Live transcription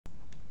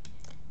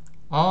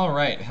All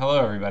right,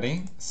 hello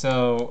everybody.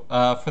 So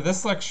for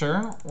this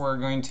lecture, we're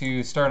going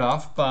to start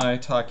off by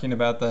talking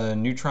about the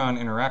neutron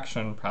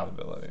interaction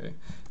probability.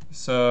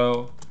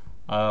 So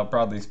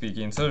broadly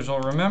speaking, so as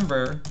you'll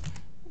remember,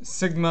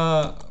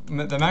 sigma,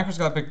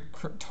 the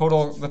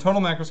total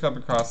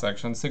macroscopic cross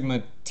section,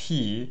 sigma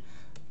t,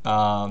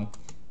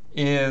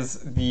 is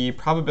the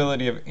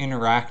probability of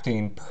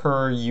interacting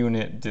per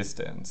unit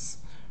distance,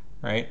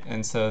 right?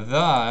 And so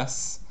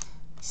thus,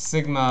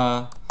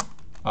 sigma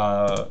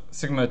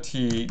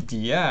t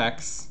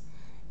dx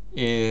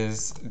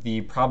is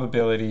the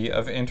probability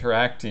of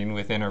interacting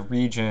within a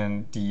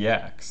region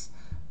dx.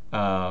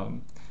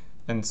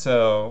 And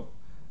so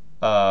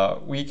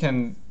we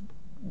can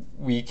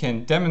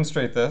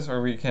demonstrate this,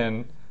 or we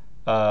can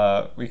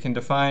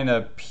define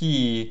a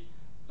p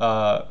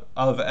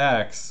of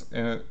x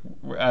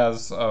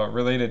as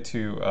related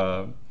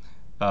to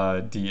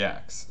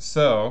dx.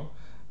 So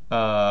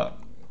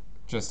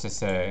just to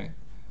say,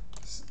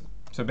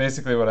 so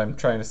basically what I'm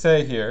trying to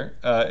say here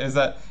is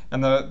that,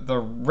 and the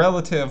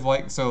relative,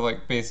 sorry,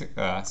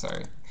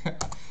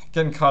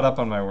 getting caught up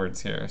on my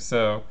words here.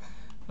 So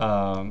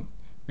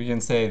we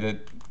can say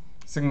that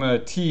sigma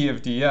t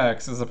of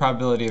dx is the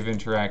probability of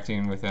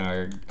interacting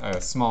within a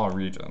small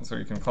region. So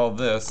we can call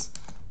this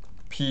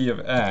p of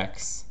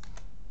x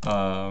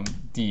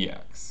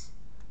dx.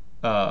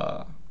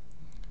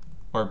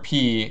 Or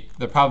p,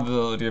 the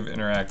probability of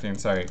interacting,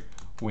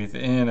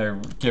 within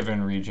a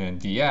given region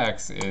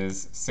dx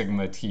is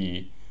sigma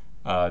t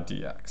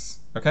dx,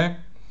 okay?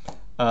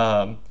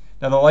 Now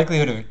the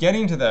likelihood of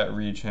getting to that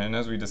region,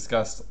 as we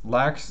discussed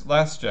last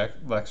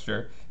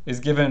lecture,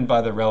 is given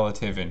by the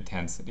relative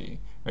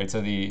intensity, right?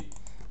 So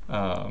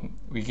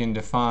we can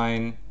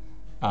define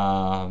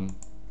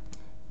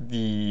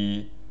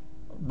the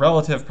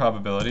relative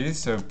probability,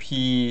 so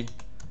p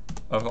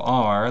of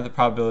r, the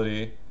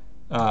probability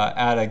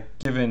at a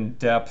given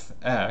depth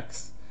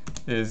x,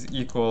 is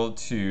equal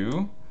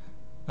to,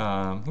 so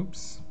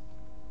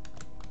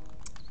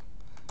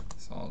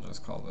I'll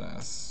just call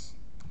this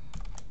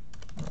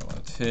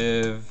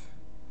relative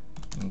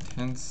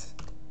intense,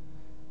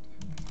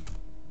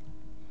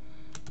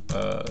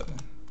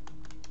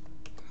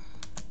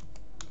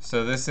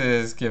 so this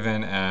is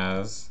given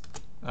as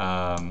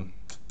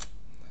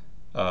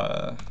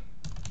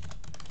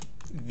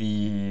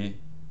the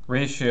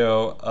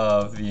ratio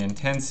of the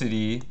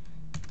intensity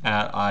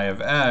at I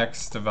of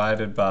x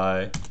divided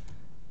by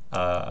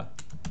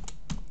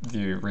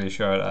the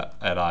ratio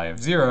at I of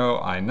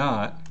 0, I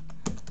naught,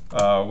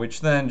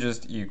 which then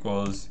just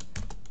equals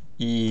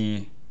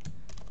e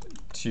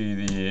to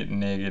the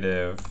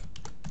negative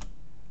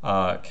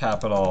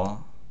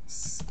capital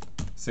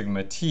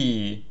sigma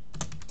t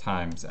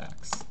times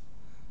x.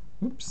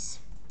 Oops.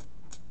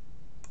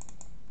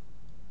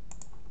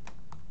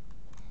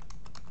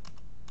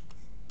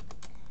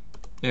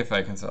 If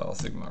I can spell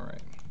sigma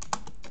right.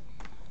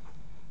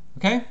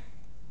 Okay?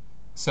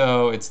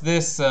 So it's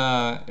this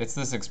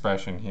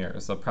expression here.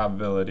 It's the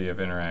probability of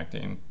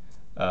interacting,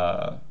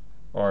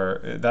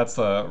 or that's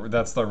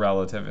the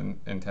relative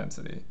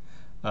intensity.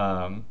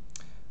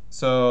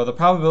 So the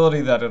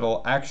probability that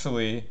it'll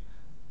actually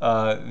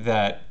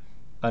that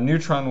a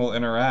neutron will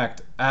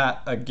interact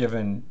at a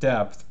given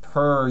depth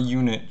per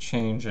unit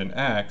change in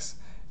x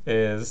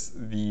is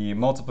the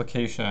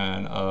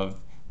multiplication of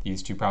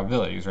these two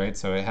probabilities, right?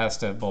 So it has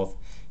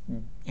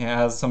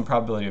some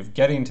probability of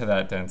getting to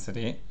that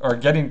density, or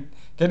getting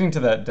to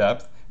that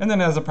depth, and then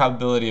has a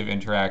probability of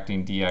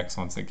interacting dx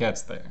once it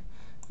gets there.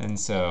 And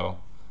so,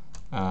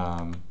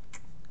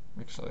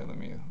 actually, let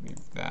me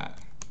leave that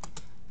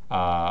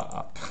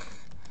up.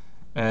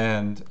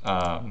 And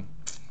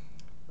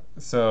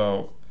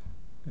so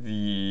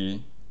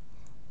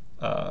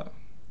I'll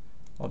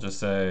just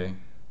say,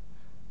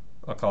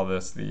 I'll call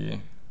this the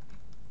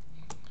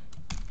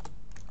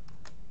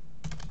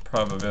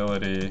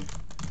probability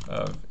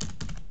of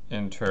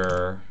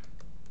interacting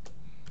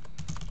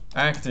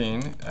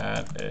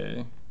at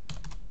a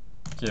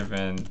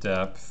given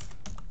depth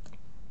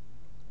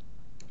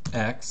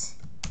x.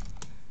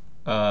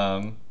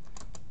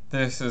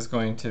 This is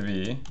going to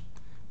be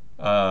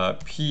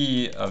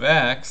p of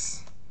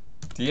x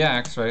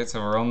dx, right?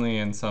 So we're only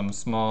in some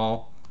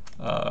small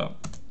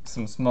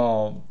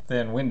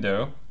thin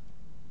window,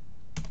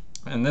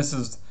 and this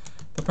is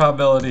the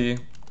probability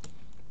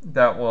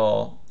that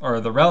will, or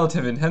the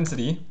relative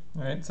intensity,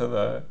 right? So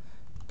the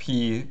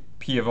p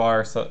of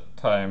r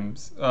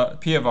times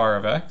p of r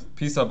of x,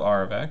 p sub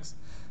r of x,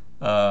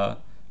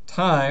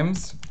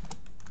 times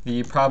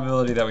the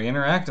probability that we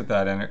interact at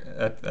that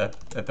at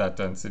that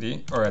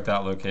density, or at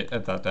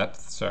that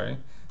depth. Sorry,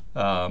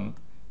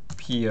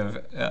 p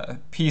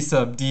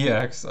sub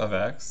dx of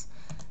x,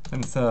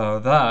 and so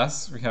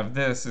thus we have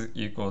this is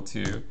equal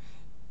to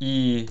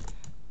e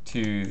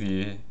to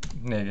the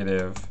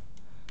negative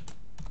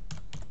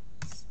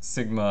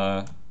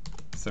sigma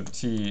sub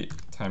t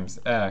times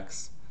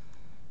x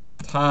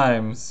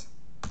times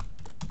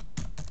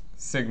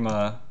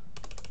sigma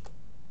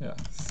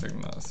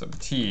sub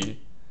t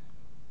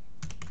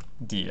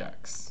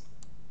dx.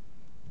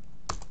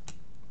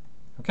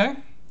 Okay?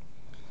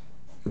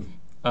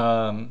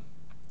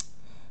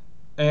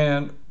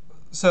 And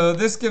so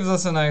this gives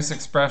us a nice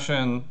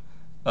expression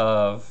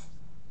of,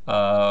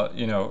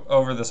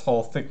 over this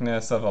whole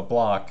thickness of a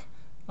block,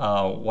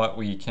 what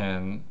we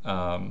can,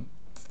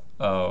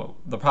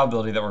 the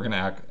probability that we're going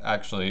to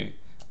actually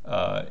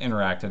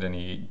interact at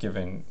any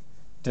given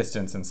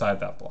distance inside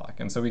that block.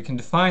 And so we can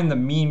define the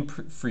mean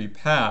free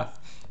path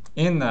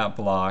in that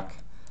block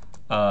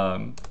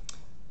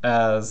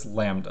as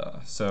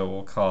lambda. So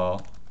we'll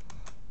call,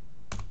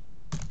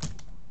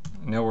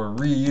 we're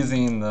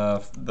reusing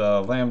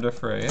the lambda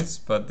phrase,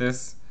 but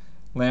this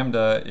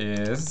lambda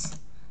is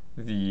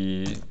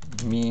the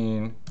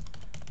mean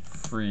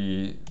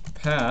free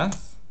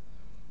path.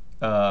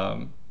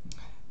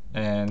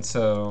 And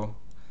so,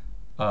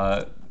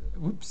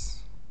 oops.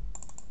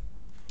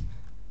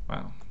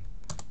 Wow.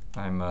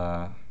 I'm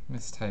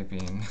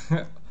mistyping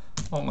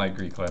all my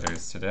Greek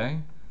letters today.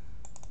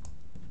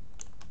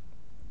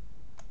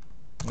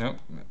 Nope.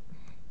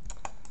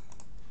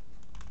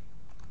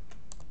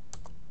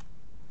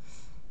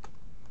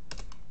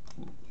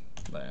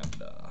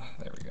 Lambda.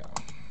 There we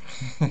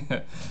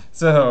go.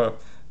 So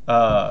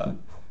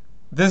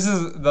this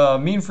is the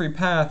mean free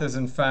path is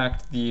in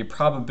fact the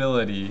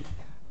probability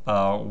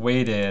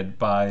weighted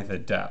by the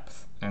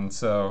depth. And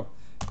so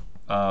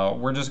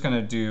we're just going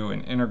to do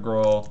an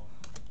integral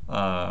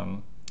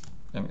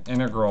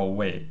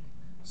weight.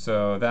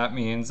 So that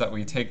means that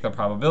we take the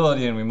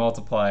probability and we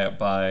multiply it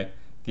by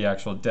the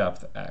actual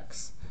depth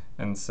x.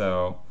 And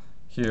so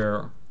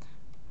here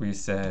we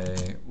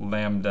say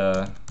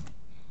lambda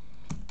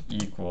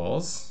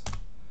equals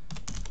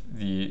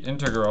the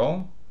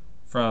integral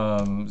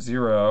from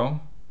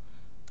 0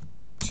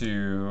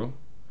 to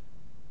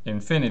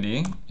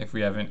infinity, if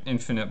we have an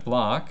infinite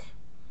block. Is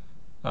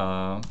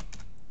that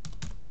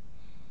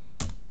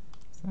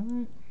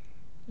right?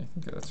 I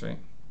think that's right.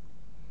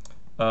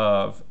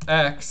 Of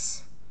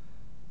x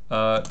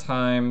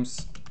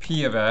times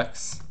p of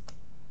x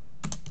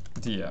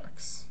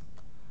dx.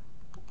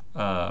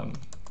 And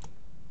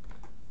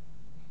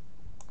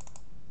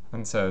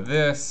so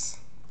this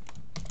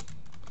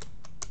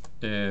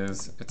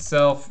is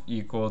itself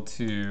equal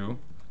to,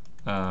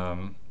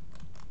 right,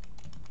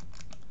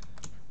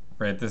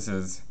 this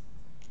is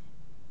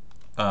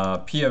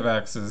p of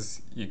x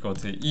is equal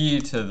to e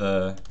to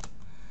the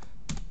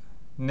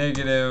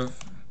negative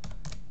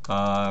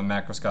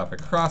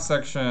macroscopic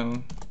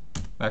cross-section,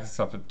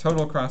 macroscopic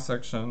total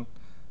cross-section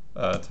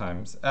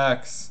times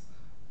x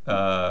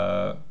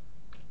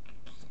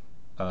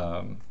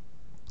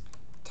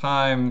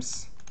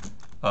times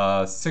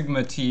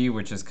sigma t,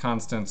 which is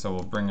constant, so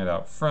we'll bring it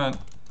out front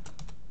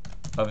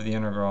of the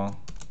integral,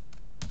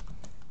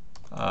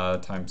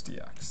 times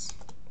dx.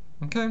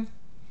 Okay?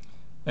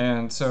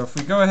 And so if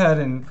we go ahead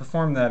and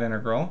perform that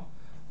integral,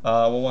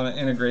 we'll want to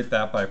integrate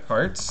that by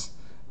parts.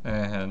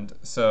 And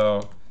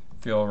so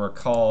if you'll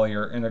recall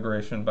your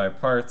integration by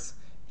parts,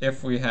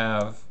 if we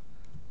have,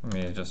 let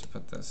me just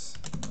put this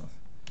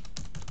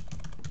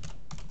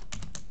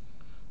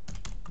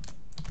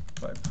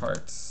by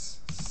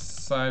parts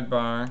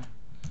sidebar.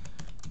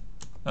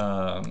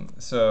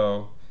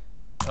 So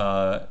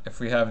if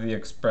we have the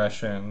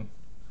expression,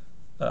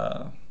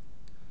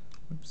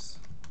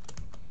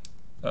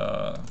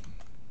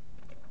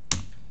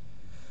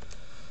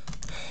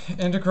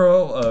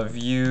 integral of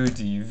u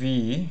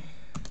dv,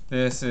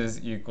 this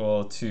is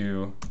equal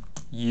to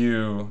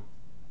u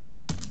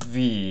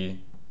v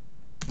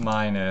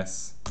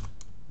minus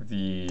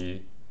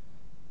the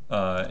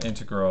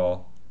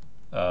integral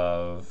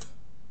of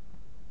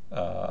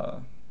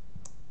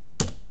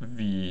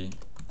v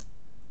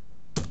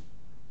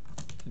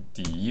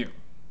du.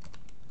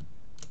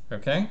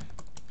 Okay,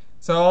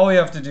 so all we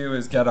have to do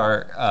is get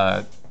our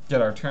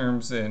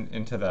terms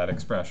into that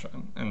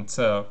expression, and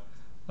so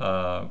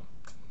not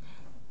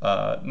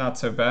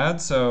so bad.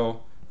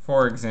 So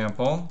for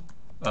example,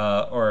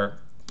 or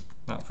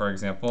not for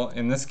example,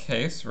 in this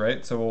case,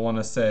 right? So we'll want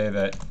to say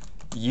that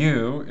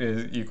u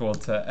is equal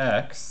to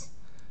x,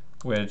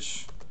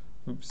 which,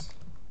 oops.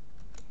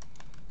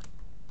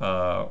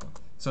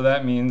 So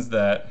that means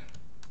that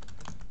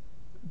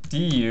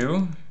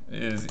du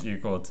is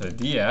equal to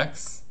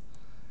dx,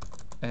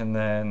 and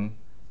then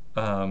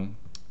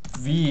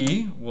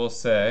v, we'll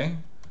say,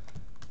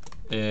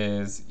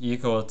 is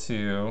equal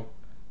to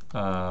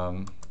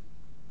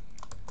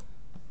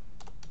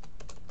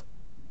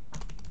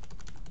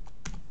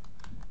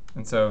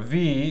and so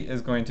v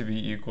is going to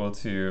be equal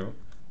to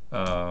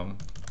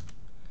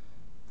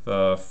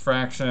the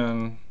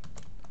fraction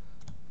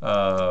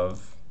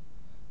of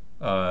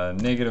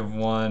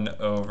 -1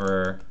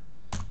 over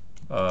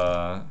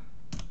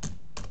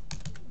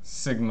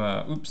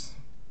sigma, oops,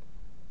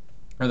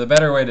 or the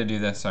better way to do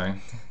this,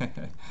 sorry,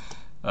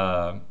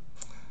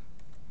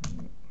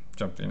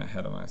 jumping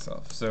ahead of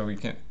myself. So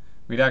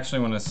we'd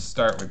actually want to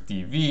start with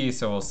dv,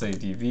 so we'll say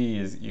dv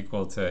is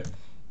equal to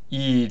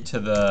e to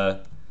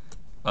the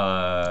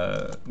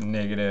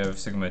negative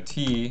sigma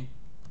t,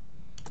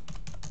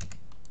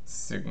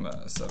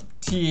 sigma sub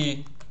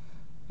t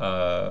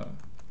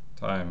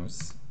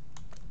times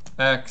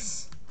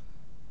x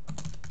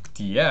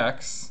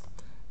dx.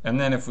 And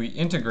then if we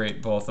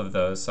integrate both of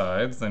those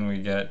sides, then we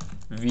get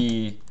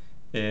v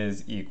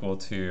is equal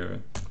to,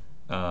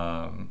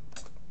 right,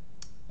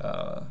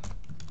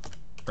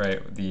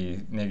 the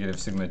negative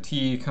sigma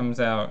t comes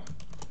out.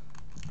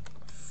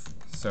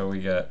 So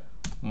we get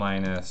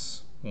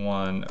minus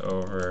 1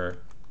 over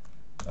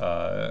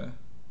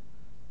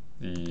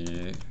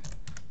the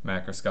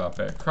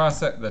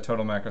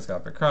total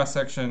macroscopic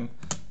cross-section.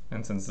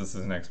 And since this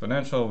is an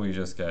exponential, we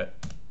just get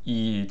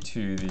e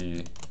to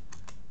the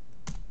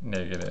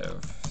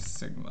negative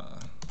sigma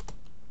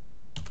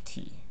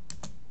t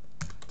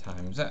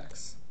times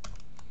x.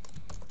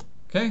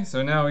 Okay,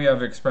 so now we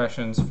have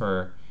expressions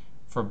for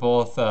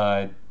both,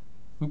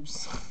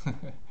 oops,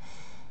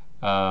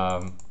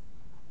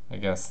 I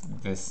guess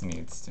this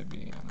needs to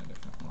be on a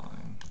different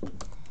line.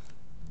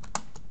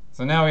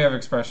 So now we have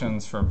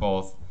expressions for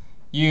both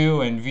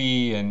u and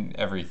v and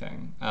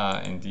everything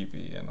in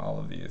dv and all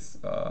of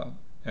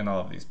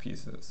these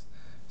pieces.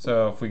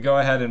 So if we go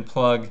ahead and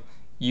plug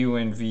u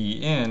and v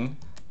in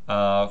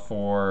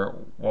for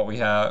what we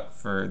have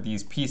for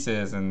these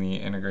pieces in the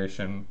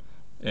integration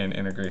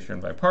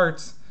by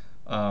parts,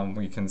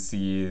 we can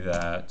see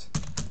that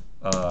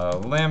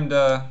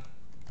lambda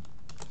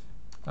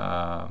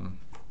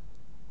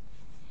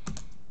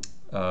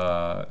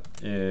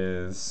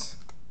is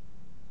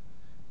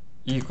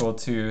equal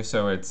to,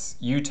 so it's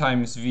u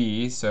times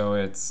v, so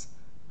it's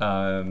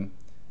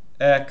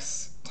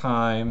x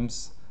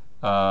times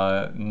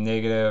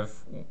negative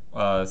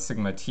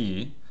sigma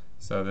t.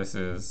 So this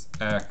is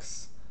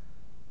x,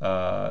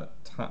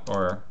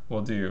 or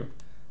we'll do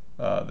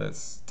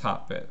this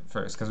top bit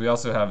first, because we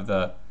also have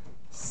the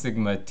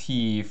sigma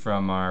t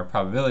from our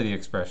probability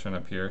expression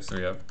up here. So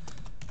we have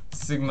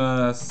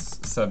sigma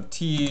sub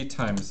t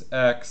times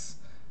x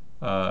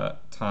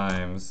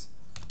times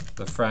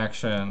the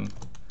fraction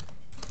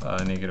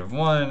negative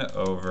 1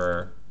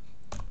 over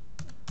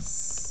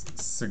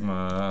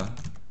sigma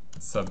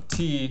sub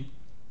t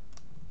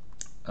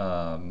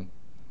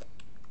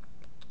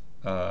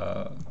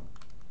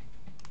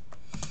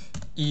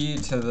e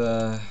to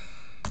the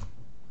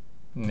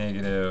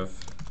negative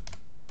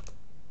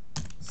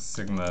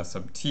sigma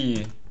sub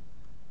t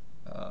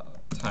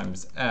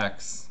times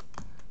x,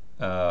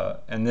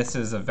 and this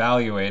is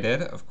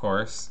evaluated, of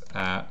course,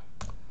 at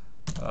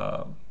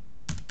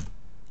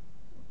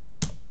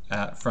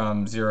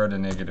from 0 to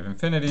negative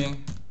infinity,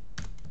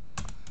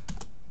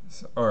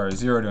 or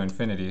 0 to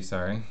infinity,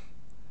 sorry,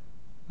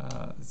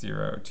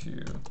 0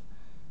 to,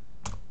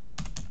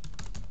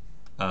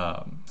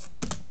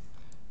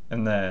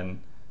 and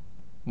then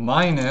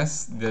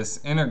minus this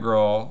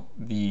integral,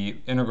 the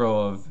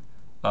integral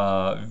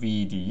of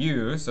v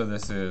du. So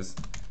this is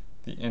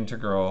the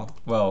integral,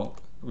 well,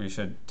 we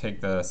should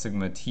take the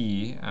sigma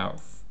t out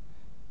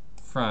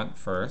front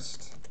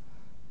first.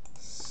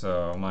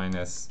 So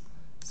minus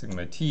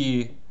sigma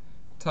t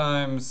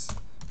times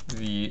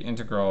the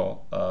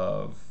integral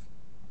of,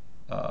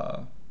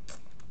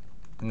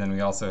 and then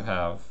we also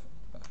have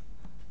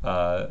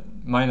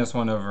minus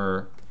 1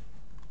 over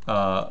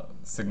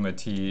sigma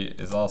t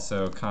is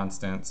also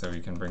constant, so we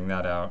can bring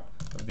that out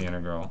of the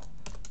integral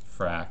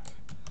frac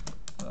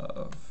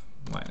of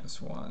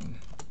minus 1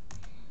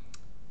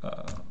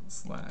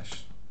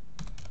 slash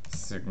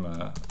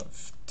sigma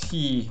of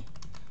t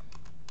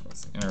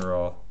plus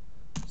integral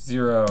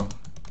 0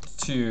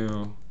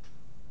 to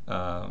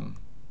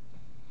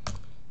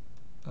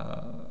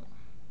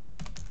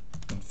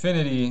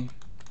infinity,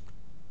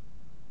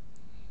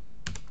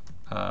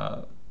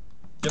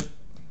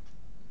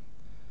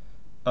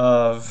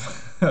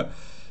 of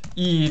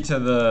e to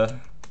the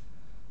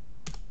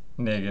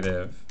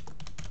negative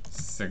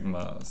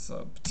sigma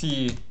sub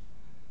t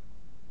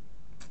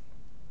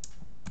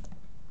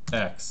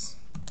x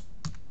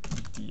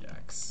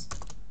dx.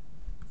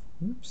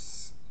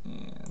 Oops,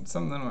 and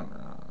something went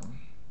wrong.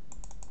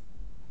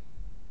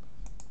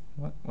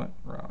 What went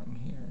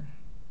wrong here?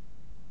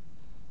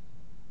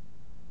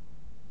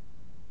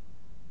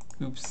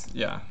 Oops,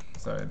 yeah,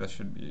 sorry, this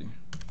should be,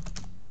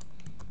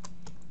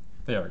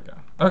 there we go.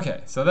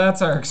 Okay, so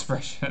that's our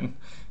expression,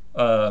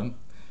 our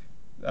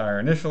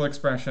initial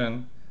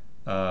expression.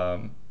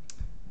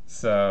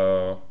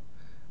 So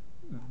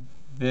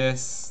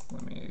this,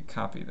 let me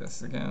copy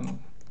this again.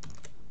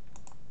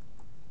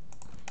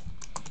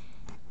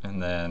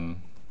 And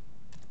then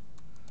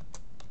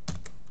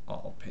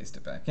I'll paste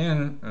it back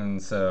in.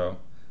 And so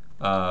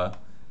a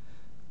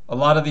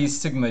lot of these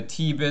sigma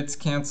t bits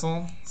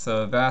cancel,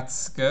 so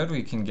that's good.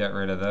 We can get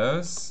rid of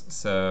those.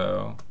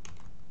 So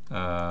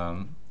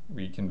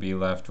we can be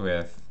left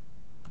with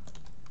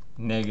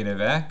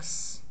negative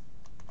x,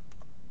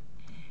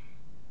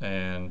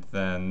 and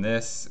then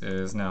this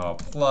is now a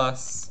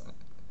plus,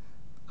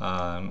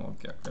 and we'll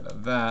get rid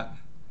of that.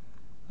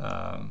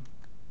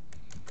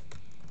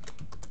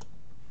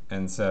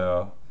 And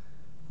so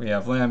we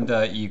have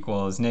lambda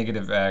equals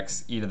negative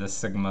x e to the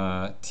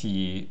sigma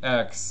t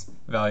x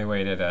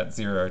evaluated at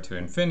 0 to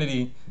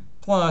infinity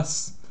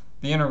plus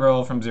the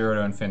integral from 0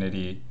 to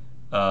infinity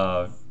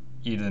of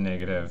e to the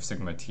negative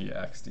sigma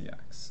tx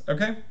dx.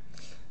 Okay?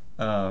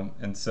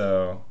 And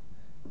so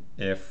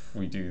if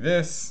we do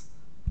this,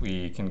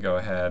 we can go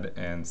ahead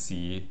and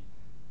see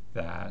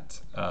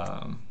that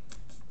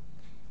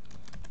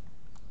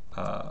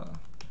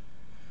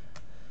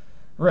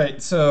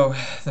right, so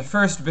the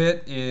first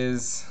bit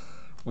is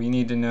we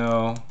need to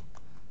know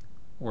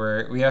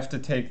where we have to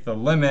take the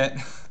limit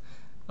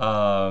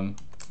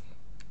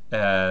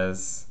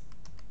as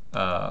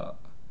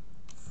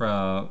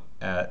from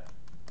at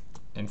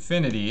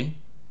infinity.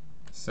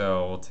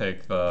 So we'll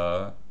take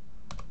the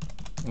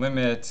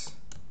limit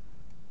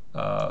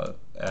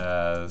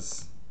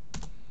as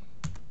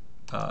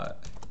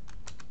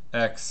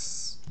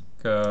x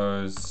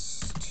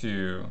goes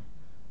to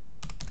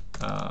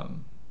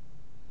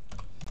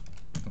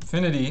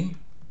infinity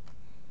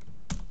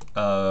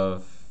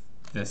of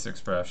this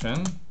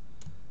expression,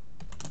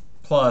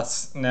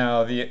 plus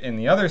now in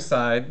the other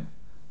side,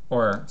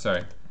 or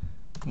sorry,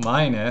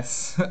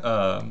 minus,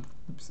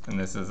 oops, and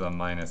this is a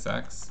minus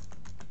x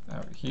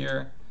out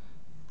here.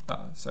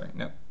 Sorry,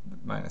 no,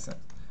 minus x.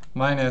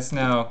 Minus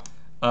now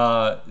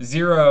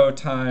 0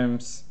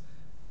 times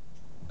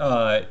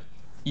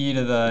e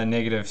to the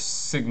negative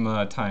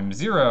sigma times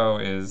 0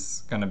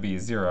 is going to be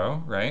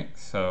 0, right?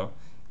 So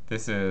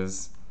this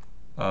is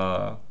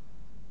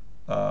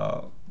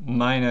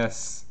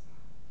minus,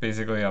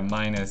 basically a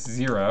minus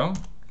 0.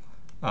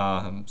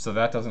 So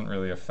that doesn't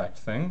really affect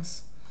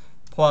things.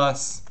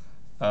 Plus,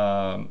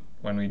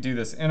 when we do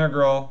this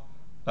integral,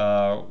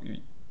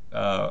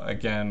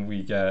 again,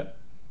 we get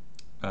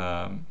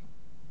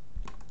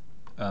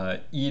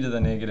e to the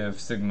negative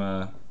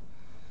sigma,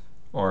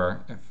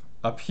 or if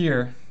up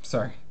here,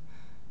 sorry,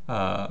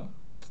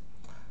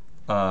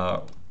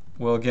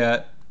 we'll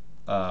get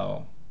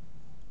 1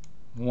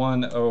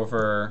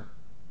 over,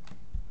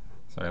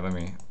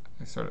 sorry,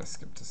 I sort of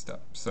skipped a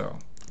step. So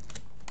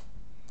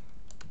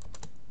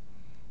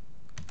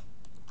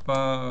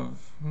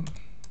above,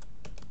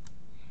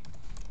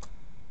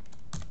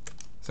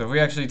 so if we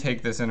actually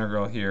take this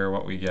integral here,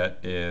 what we get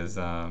is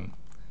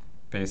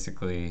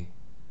basically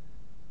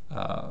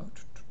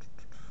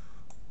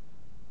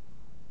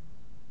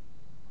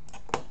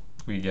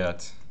we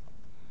get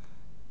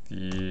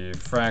the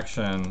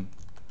fraction,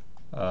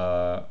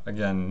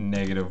 again,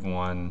 negative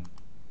 1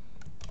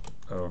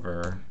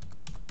 over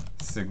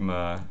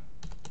sigma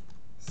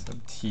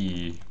sub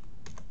t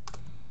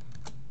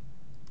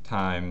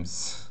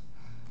times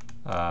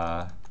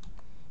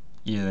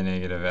e to the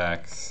negative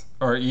x,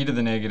 or e to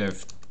the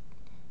negative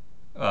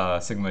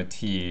sigma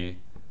t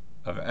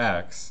of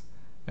x.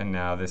 And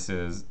now this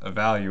is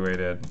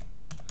evaluated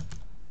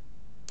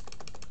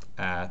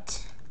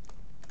at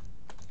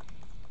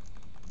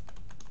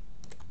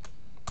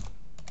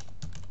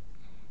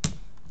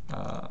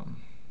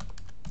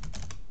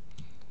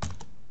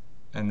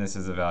and this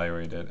is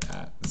evaluated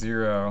at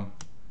 0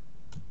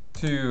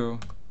 to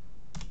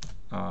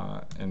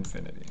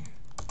infinity.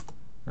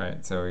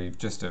 Right, so we've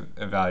just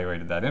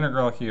evaluated that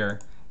integral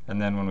here,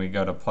 and then when we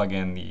go to plug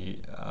in the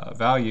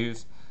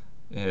values,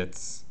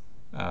 it's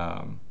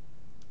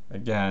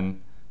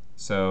again,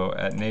 so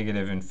at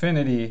negative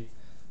infinity,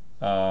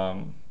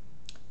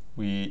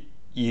 we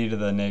e to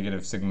the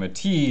negative sigma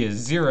t is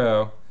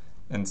 0,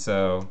 and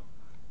so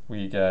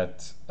we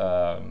get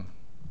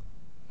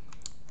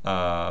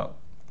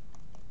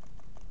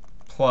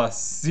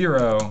plus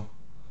 0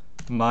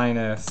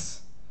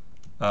 minus,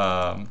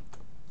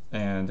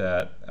 and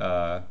at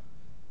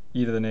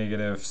e to the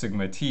negative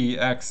sigma t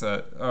x,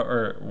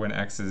 or when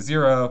x is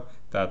 0,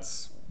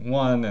 that's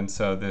 1, and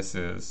so this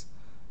is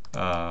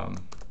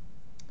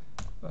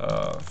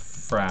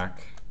frac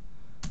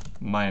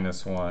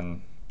minus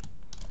 1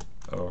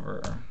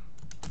 over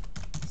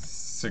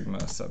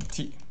sigma sub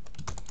t.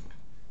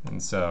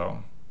 And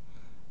so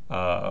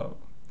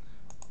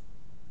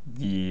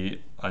the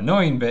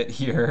annoying bit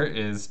here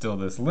is still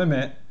this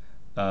limit,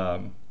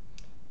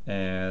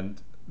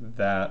 and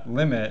that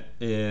limit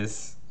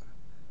is,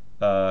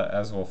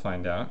 as we'll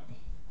find out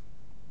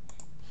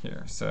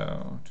here.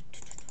 So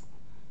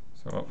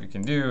what we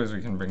can do is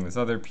we can bring this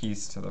other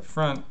piece to the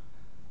front.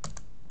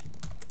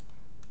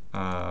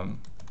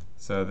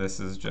 So this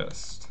is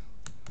just,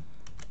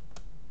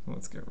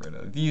 let's get rid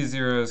of these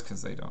zeros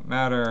because they don't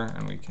matter,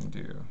 and we can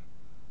do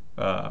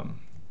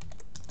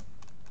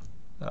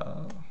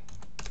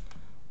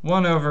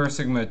 1 over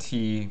sigma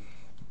t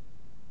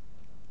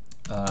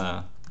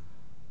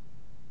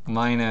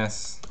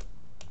minus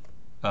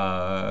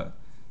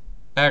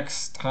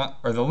x,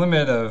 or the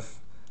limit of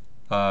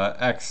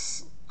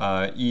x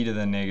e to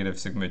the negative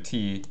sigma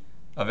t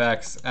of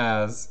x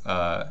as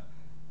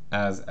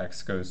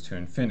x goes to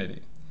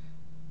infinity.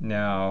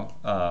 Now,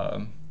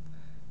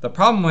 the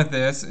problem with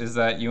this is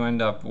that you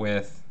end up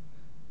with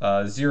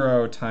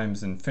 0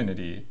 times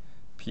infinity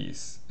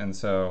piece. And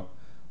so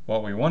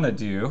what we want to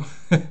do,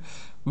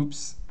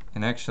 oops,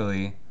 and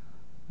actually,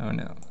 oh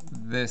no,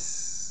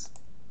 this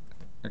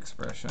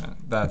expression,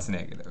 that's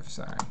negative,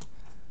 sorry.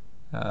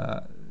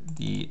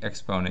 The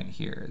exponent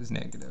here is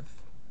negative.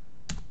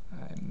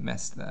 I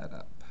messed that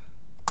up.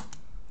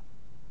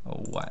 a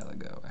while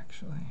ago,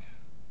 actually.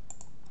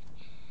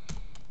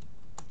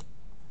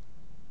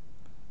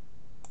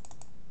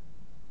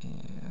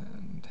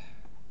 And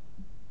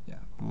yeah,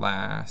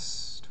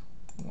 last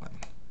one.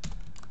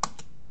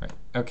 Right,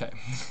 okay.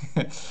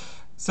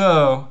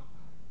 So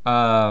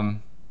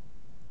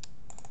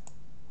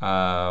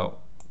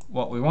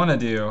what we want to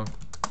do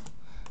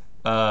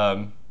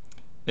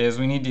is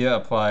we need to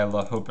apply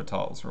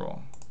L'Hopital's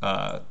rule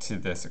to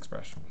this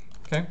expression,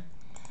 okay?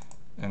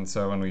 And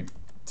so when we,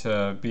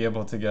 to be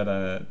able to get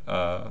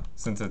a,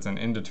 since it's an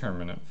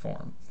indeterminate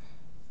form,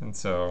 and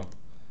so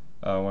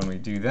when we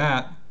do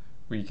that,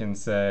 we can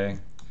say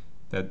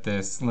that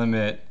this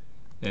limit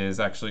is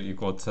actually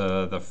equal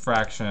to the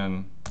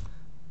fraction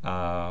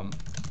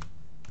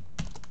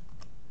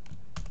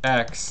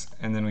x,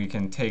 and then we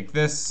can take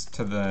this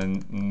to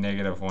the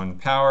 -1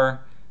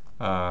 power,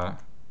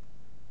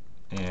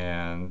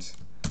 and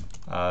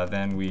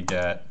then we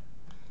get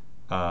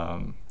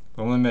the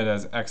limit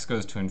as x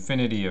goes to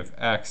infinity of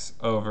x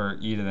over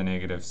e to the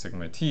negative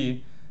sigma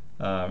t,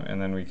 and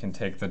then we can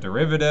take the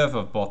derivative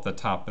of both the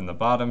top and the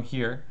bottom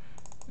here,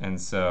 and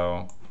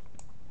so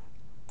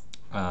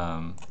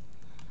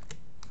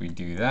if we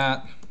do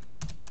that,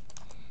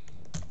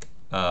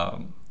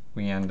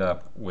 we end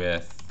up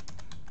with,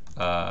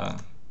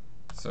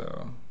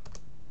 so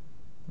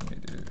let me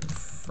do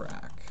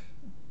frac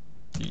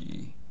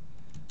d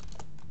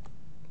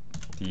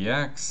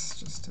dx,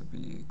 just to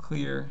be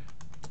clear.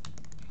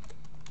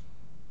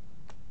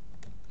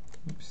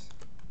 Oops.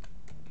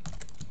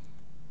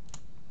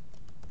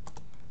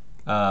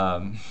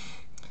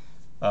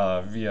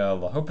 Via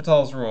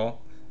L'Hopital's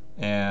rule,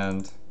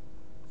 and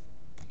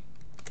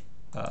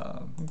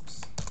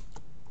oops,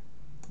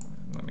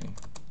 let me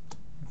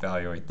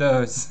evaluate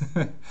those.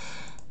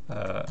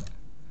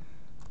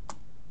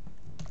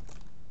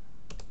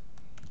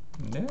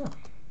 No,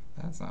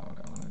 that's not what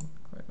I wanted,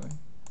 clearly.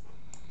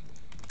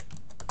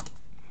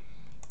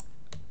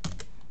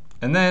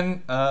 And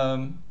then,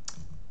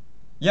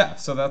 yeah,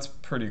 so that's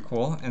pretty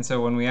cool. And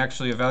so when we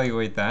actually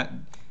evaluate that,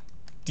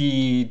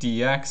 d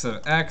dx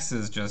of x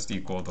is just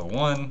equal to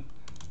 1.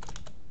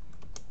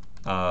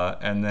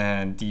 And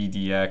then d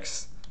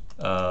dx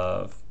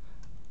of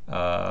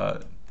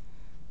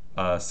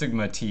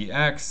sigma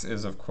tx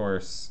is, of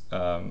course,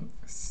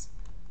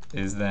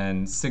 is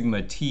then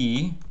sigma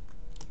t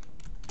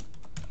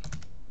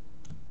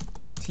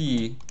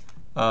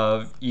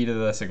of e to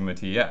the sigma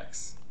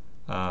tx.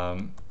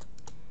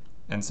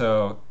 And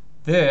so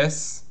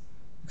this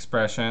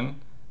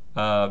expression,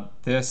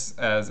 this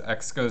as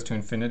x goes to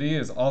infinity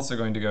is also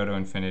going to go to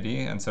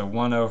infinity, and so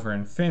 1 over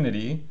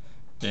infinity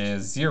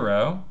is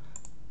 0,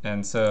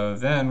 and so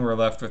then we're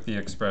left with the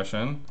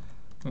expression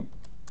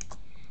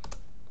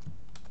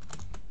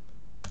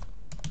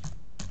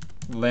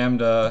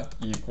lambda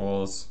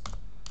equals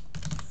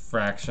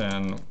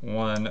fraction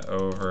 1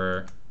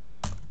 over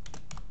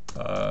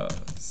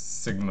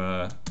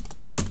sigma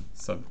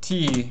sub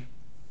t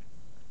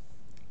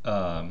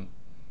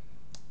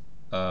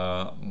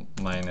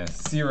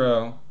minus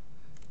 0,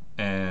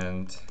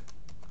 and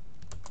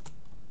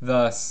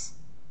thus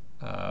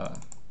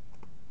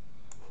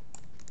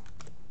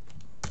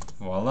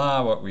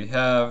voila, what we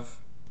have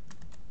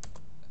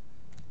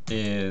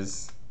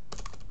is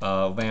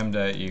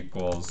lambda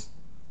equals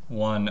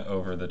 1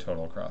 over the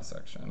total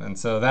cross-section. And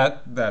so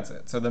that's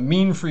it. So the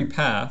mean free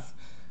path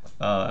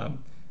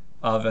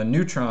of a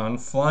neutron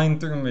flying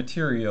through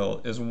material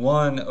is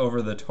 1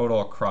 over the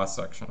total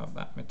cross-section of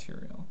that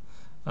material.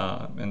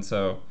 And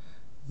so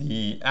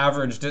the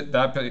average,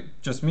 that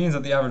just means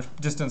that the average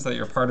distance that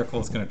your particle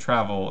is going to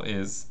travel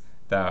is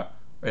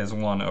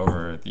 1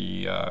 over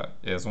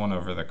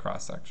the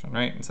cross-section,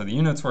 right? And so the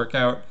units work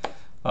out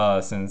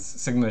since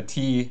sigma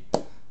t,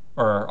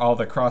 or all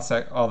the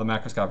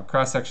macroscopic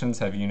cross-sections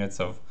have units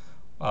of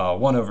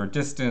 1 over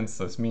distance.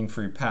 This mean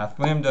free path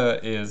lambda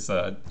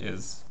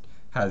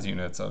has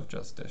units of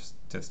just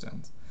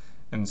distance,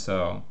 and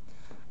so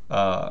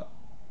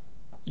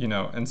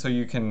and so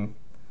you can,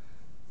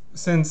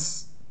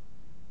 since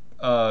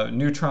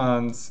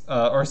neutrons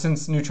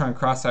since neutron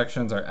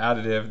cross-sections are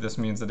additive, this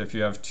means that if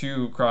you have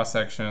two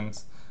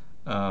cross-sections,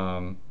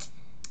 or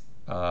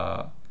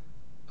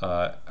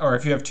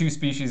if you have two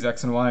species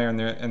X and Y and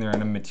they're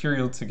in a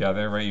material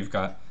together, right? You've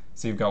got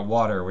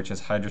water, which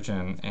is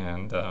hydrogen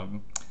and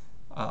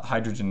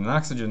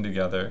oxygen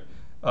together.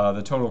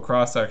 The total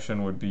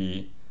cross-section would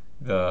be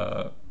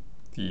the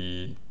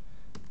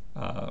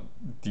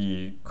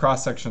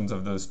cross-sections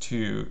of those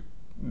two,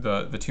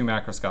 the two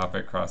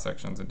macroscopic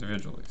cross-sections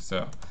individually.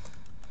 So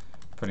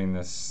putting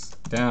this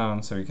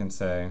down, so we can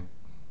say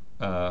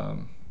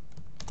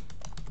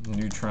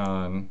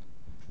neutron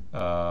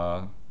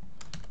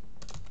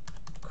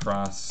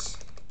cross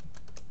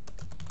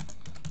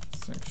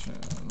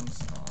sections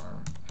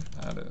are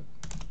added.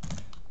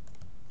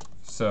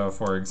 So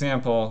for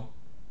example,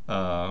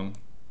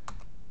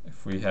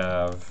 if we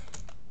have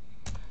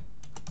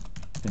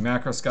the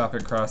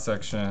macroscopic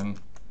cross-section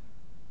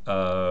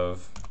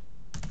of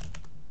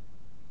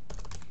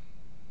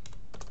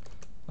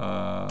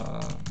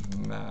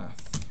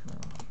math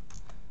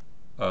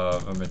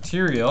of a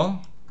material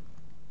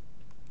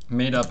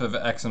made up of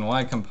x and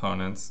y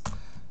components,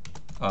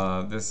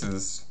 this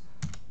is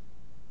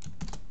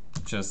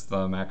just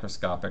the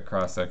macroscopic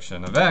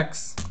cross-section of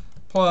x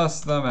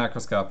plus the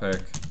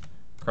macroscopic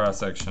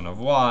cross-section of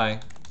y.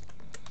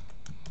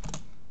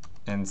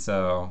 And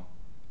so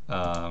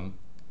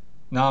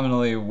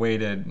nominally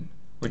weighted,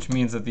 which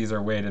means that these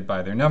are weighted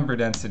by their number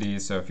density.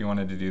 So if you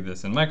wanted to do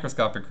this in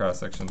microscopic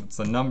cross-section, it's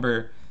the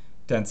number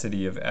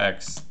density of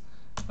x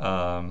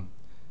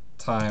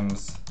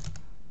times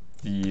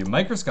the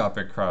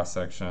microscopic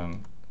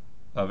cross-section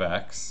of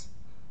x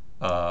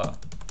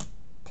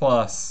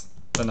plus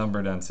the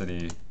number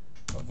density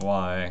of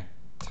y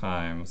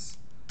times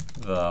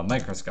the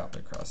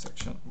microscopic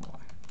cross-section of y,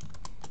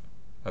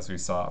 as we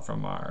saw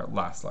from our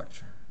last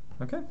lecture.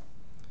 Okay?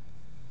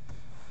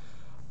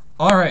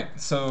 All right,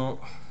 so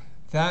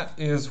that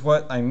is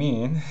what I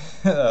mean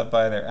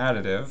by their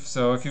additive.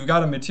 So if you've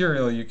got a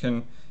material, you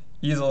can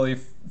easily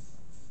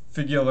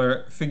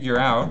figure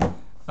out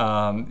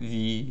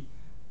the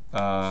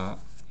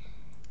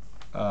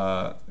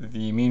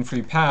mean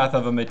free path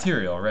of a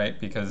material, right?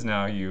 Because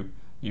now you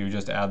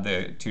just add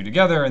the two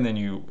together and then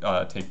you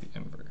take the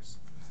inverse.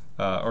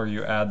 Or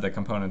you add the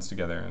components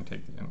together and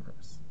take the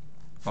inverse.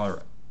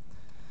 All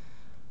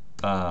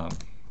right.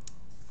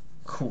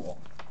 Cool.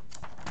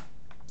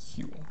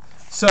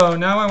 So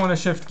now I want to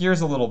shift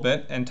gears a little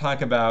bit and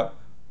talk about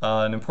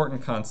an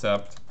important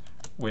concept,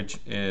 which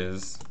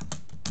is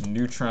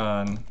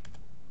neutron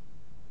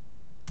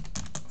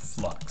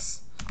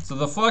flux. So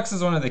the flux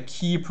is one of the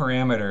key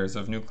parameters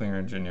of nuclear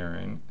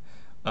engineering.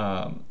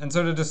 And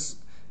so to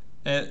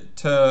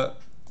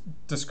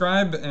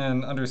describe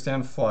and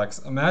understand flux,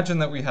 imagine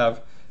that we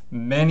have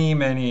many,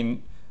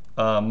 many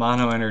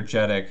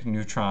monoenergetic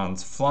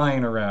neutrons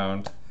flying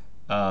around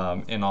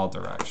in all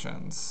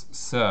directions.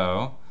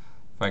 So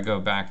if I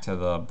go back to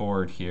the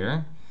board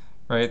here,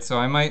 right, so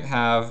I might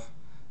have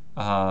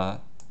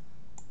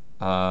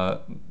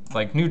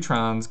like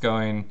neutrons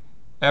going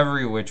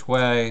every which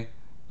way,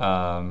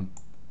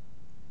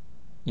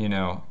 you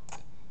know,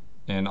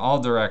 in all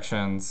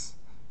directions.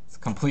 It's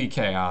complete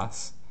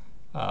chaos.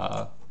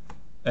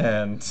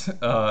 And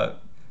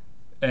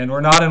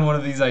we're not in one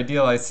of these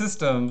idealized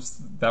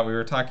systems that we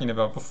were talking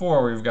about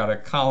before, where we've got a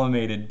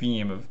collimated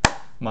beam of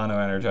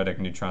monoenergetic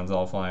neutrons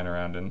all flying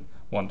around in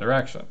one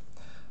direction.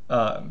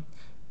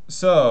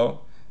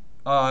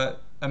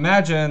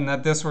 Imagine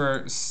that this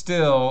were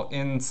still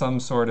in some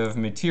sort of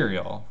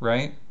material,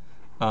 right?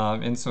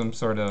 In some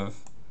sort of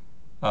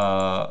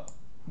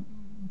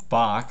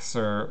box,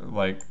 or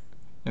like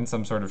in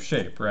some sort of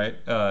shape, right?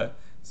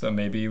 So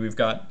maybe we've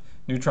got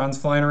neutrons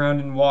flying around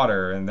in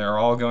water and they're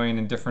all going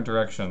in different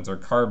directions, or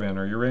carbon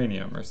or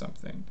uranium or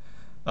something.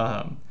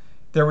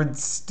 There would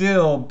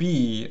still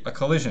be a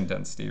collision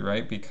density,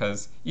 right?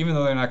 Because even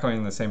though they're not going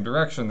in the same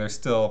direction, there's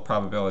still a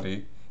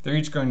probability. They're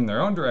each going in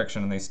their own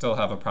direction and they still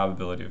have a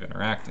probability of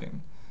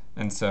interacting.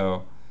 And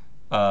so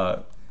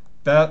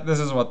this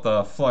is what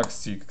the flux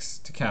seeks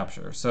to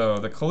capture. So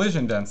the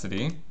collision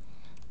density,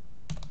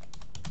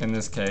 in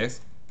this case,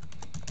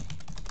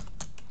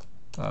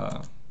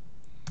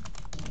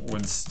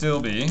 would still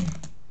be,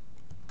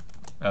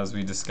 as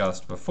we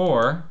discussed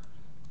before,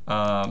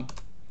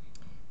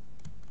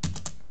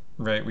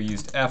 right, we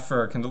used F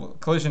for our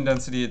collision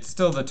density. It's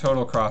still the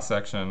total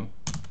cross-section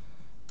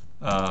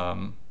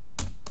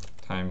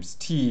times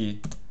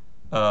T,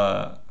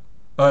 the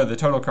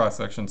total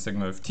cross-section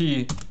sigma of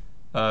T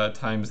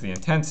times the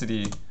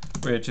intensity,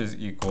 which is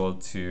equal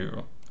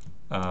to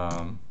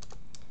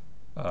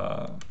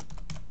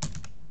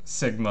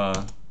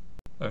sigma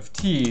of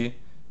T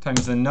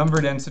times the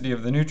number density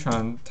of the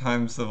neutron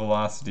times the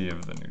velocity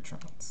of the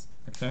neutrons.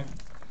 Okay?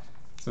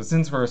 So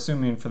since we're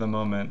assuming for the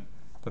moment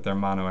that they're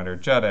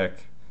monoenergetic,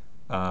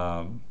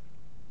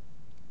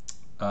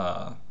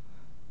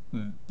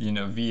 you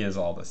know, V is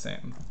all the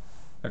same.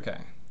 Okay.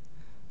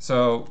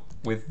 So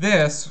with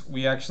this,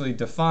 we actually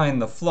define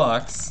the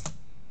flux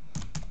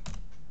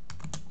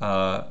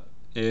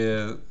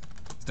is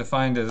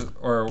defined as,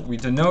 or we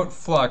denote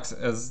flux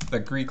as the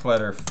Greek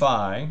letter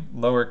phi,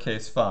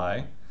 lowercase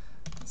phi.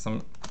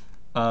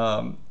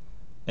 And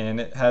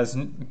it has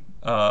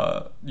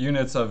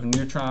units of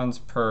neutrons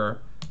per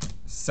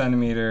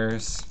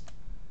centimeters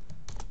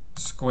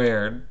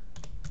squared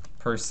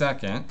per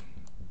second.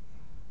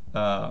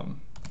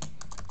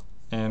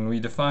 And we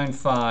define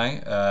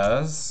phi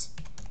as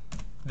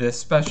this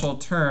special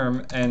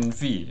term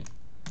NV,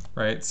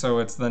 right? So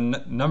it's the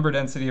number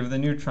density of the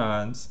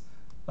neutrons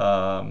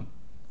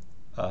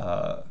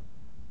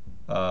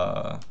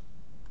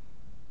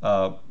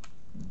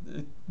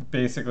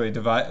basically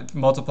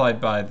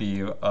multiplied by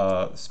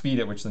the speed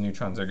at which the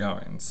neutrons are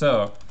going.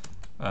 So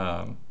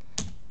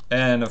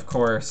N, of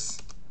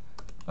course,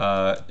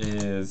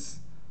 has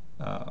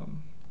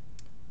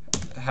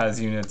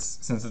units,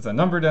 since it's a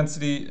number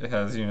density, it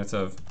has units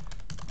of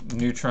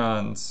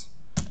neutrons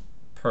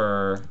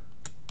per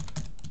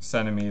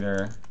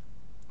centimeter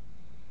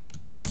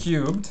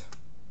cubed.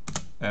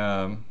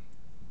 And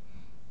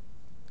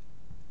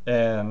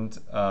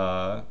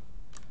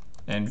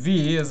And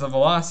v is the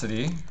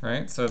velocity,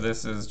 right? So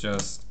this is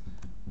just,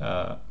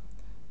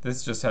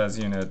 this just has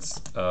units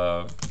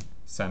of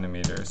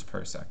centimeters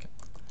per second.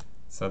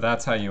 So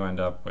that's how you end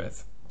up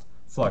with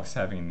flux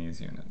having these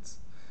units.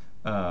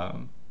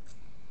 And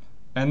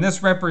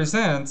this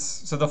represents,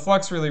 so the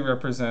flux really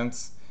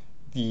represents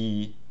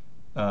the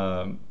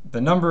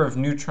number of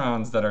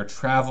neutrons that are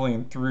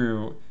traveling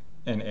through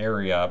an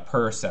area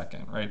per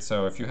second, right?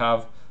 So if you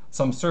have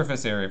some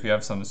surface area, if you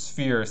have some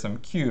sphere, some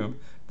cube,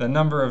 the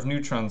number of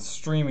neutrons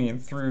streaming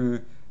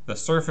through the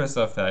surface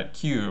of that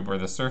cube or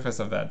the surface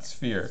of that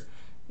sphere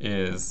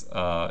is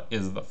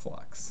the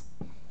flux.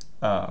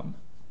 And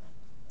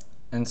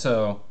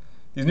so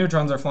these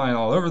neutrons are flying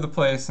all over the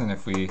place, and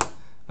if we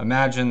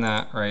imagine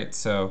that, right,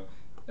 so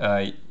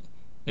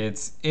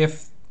it's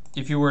if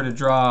you were to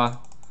draw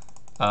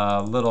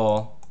a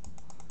little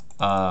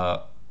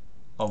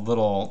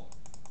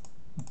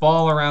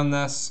ball around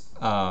this,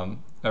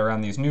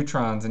 around these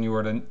neutrons, and you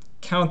were to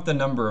count the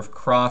number of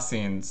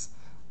crossings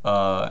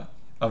of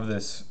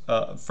this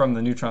from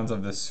the neutrons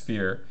of this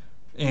sphere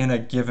in a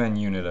given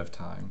unit of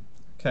time.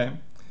 Okay.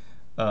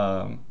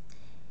 All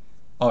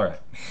right.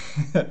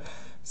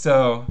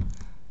 So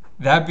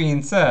that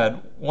being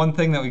said, one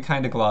thing that we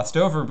kind of glossed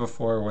over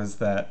before was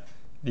that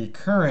the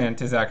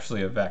current is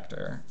actually a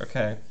vector.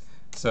 Okay.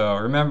 So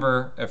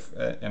remember, if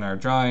in our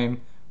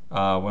drawing,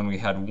 when we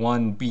had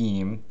one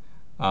beam,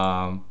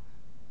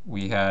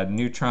 we had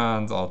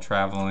neutrons all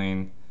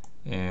traveling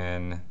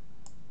in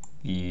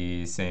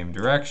the same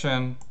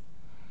direction,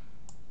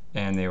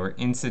 and they were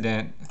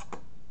incident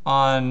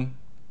on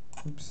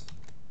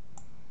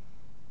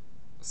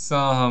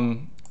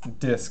some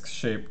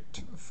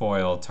disc-shaped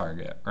foil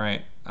target,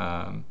 right?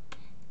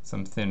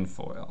 Some thin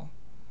foil.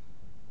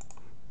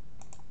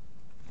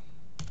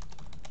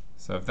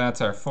 So if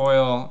that's our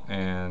foil,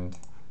 and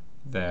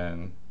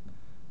then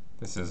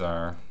this is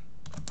our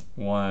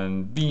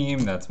one beam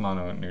that's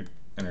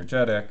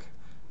monoenergetic,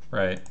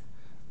 right?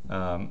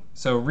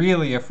 So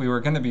really, if we were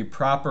going to be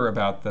proper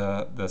about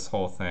this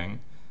whole thing,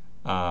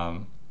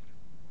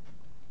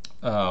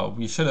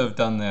 we should have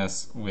done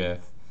this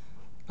with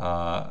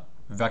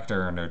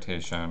vector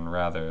notation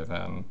rather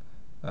than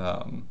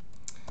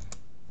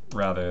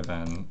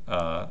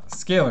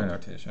scalar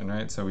notation,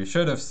 right? So we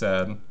should have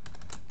said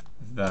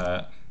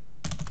that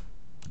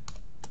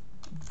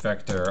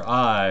vector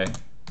I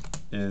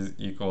is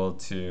equal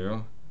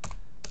to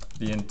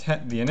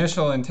the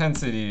initial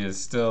intensity is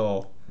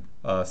still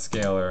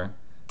scalar,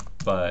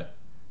 but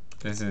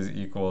this is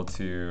equal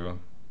to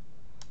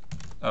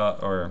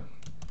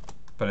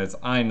but it's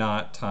I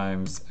naught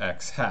times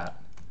x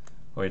hat,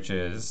 which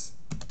is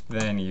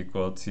then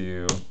equal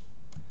to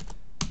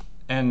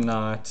n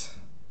naught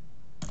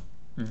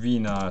v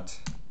naught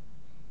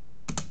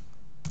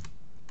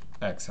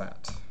x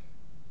hat.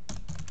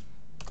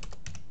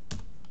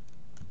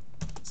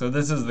 So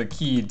this is the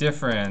key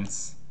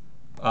difference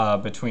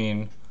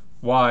between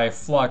why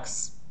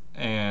flux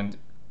and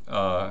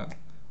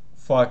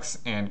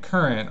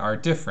current are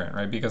different,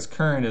 right? Because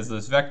current is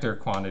this vector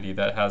quantity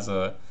that has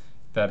a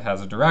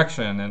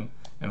direction,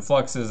 and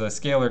flux is a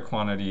scalar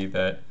quantity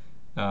that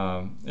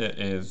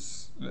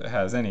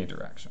has any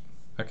direction.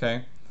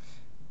 Okay,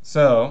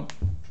 so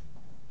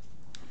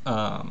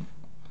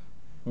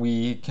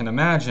we can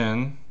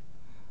imagine.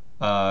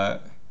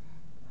 For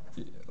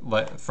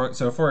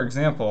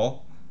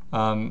example,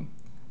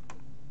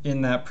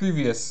 in that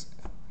previous,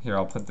 here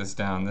I'll put this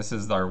down. This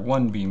is our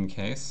one beam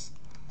case.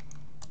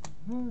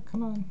 Oh,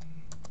 come on.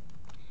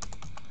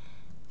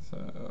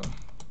 So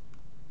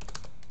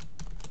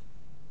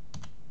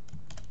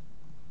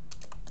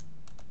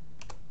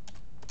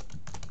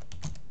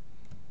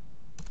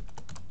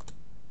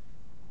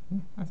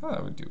I thought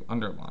I would do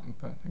underline,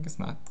 but I guess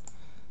not.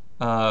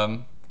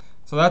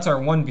 So that's our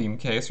one beam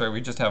case, right?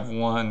 We just have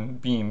one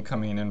beam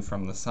coming in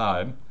from the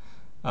side.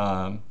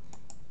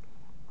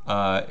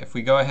 If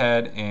we go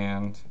ahead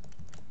and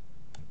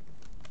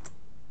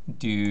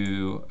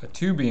do a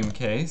two beam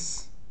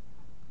case,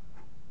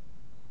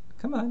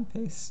 come on,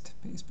 paste.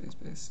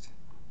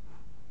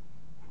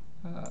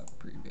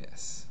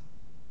 Previous.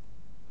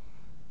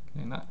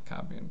 Okay, not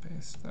copy and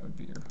paste. That would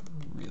be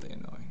really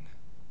annoying.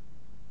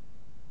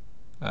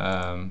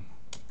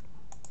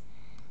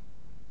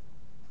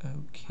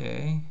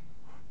 Okay.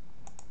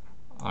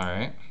 All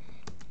right.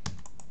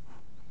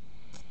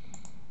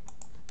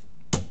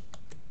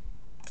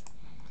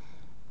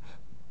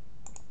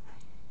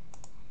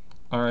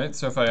 All right,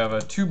 so if I have a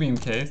two beam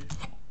case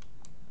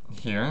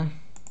here,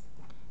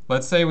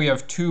 let's say we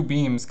have two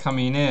beams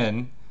coming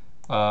in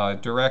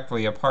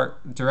directly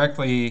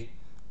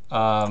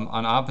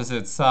on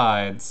opposite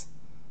sides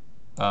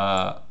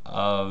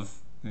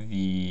of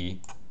the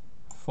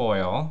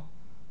foil.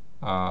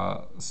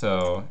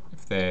 So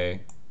if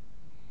they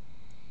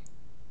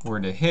were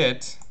to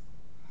hit,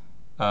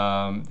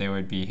 they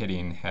would be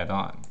hitting head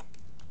on.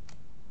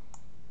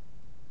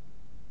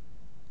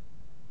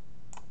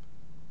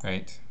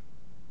 Right?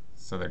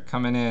 So they're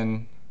coming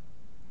in.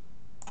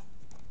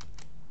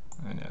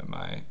 I know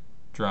my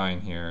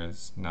drawing here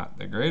is not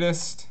the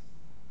greatest.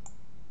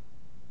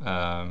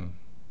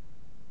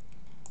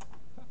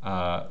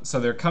 So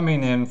they're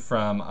coming in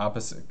from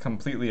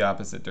completely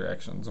opposite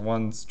directions.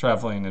 One's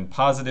traveling in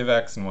positive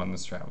x and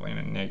one's traveling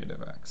in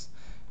negative x.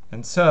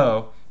 And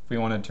so if we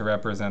wanted to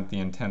represent the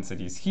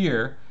intensities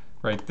here,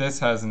 right, this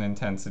has an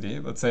intensity.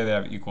 Let's say they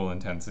have equal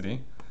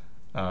intensity.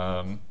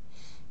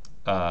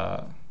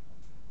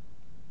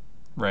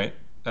 Right,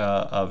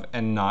 of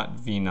n naught,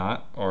 v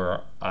naught,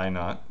 or I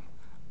naught.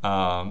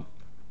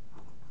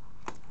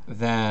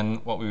 Then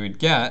what we would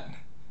get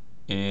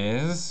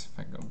is, if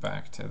I go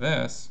back to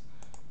this,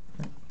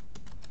 let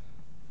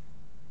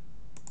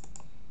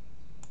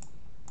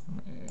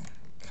me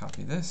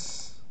copy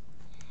this.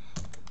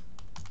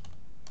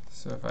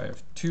 So if I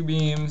have two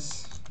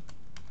beams,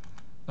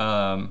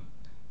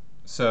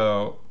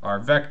 so our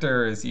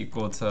vector is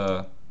equal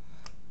to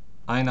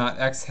I naught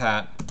x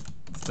hat.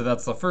 So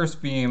that's the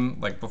first beam,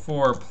 like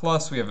before,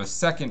 plus we have a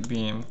second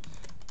beam,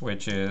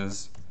 which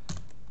is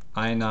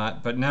I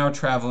naught, but now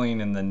traveling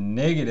in the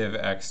negative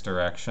x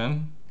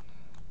direction.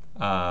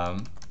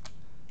 And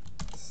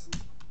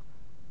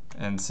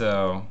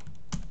so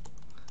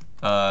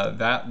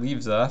that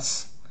leaves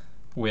us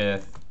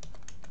with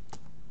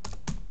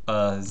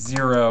a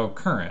zero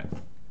current,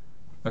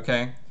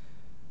 okay?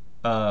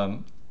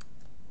 But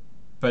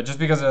just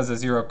because it has a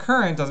zero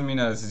current doesn't mean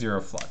it has a zero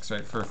flux,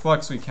 right? For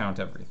flux, we count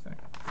everything.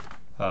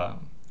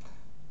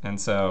 And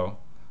so,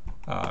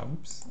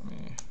 oops, let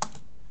me,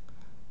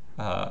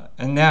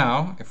 and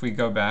now, if we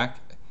go back,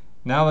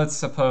 now let's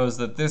suppose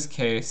that this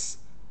case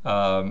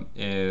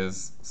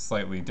is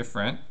slightly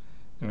different,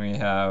 and we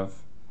have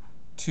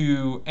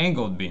two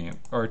angled beams,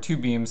 or two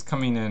beams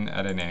coming in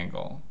at an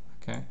angle,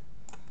 okay?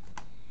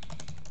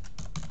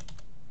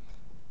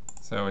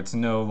 So it's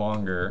no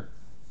longer,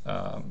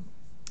 so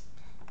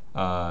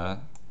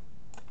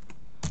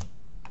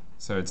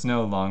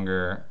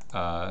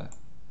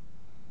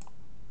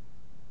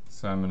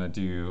I'm going to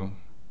do,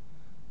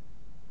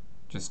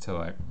 just to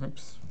like,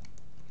 oops.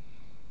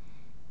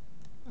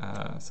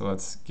 So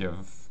let's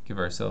give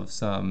ourselves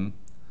some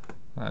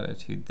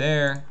latitude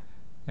there.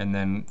 And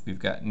then we've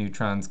got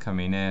neutrons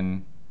coming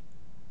in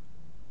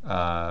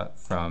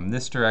from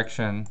this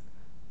direction.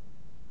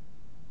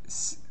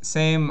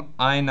 Same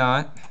I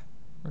naught,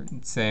 or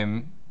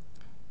same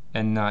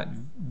n naught,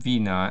 v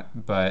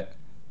naught, but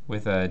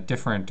with a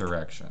different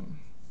direction.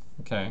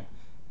 Okay?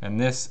 And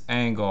this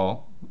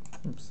angle,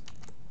 oops,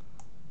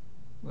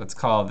 let's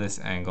call this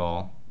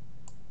angle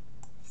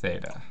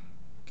theta.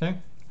 Okay?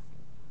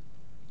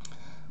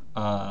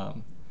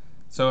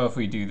 So if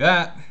we do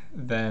that,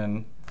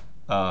 then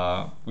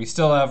we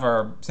still have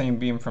our same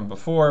beam from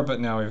before,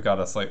 but now we've got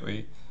a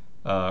slightly,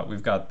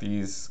 we've got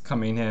these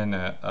coming in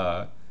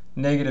at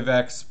negative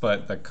x,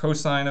 but the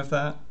cosine of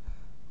that,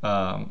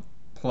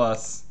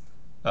 plus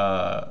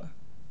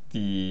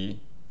the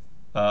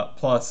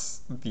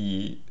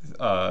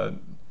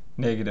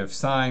negative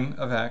sine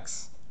of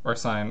x, or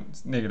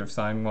negative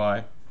sine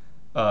y,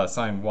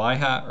 sine y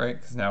hat, right?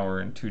 Because now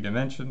we're in 2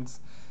 dimensions.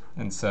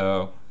 And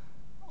so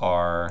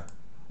our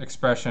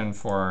expression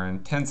for our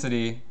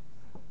intensity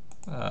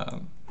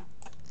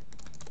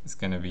is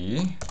going to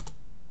be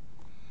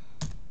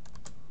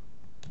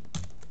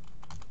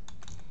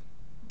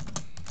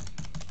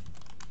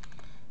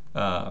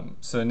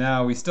so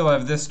now we still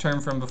have this term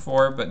from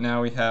before, but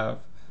now we have,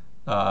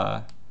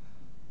 and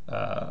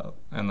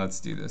let's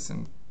do this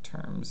in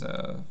terms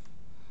of,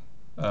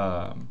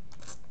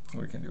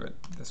 we can do it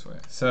this way.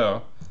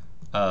 So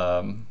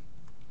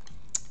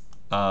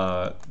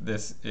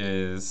this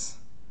is,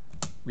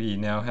 we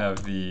now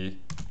have the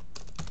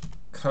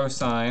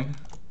cosine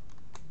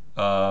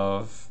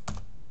of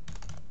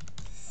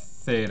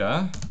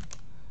theta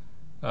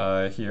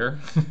here,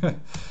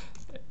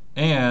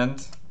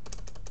 and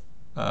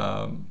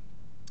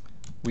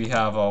we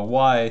have a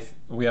y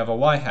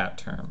hat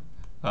term,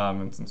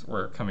 and since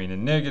we're coming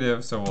in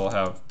negative, so we'll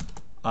have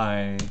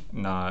I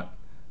naught,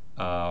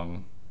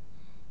 and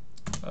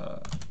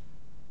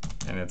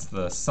it's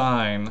the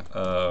sine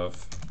of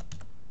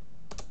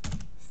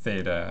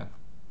theta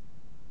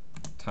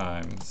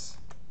times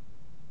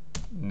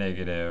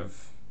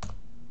negative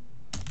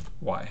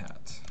y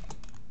hat.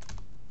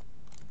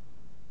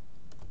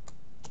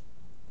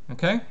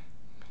 Okay?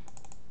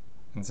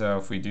 And so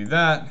if we do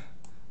that,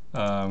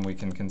 we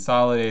can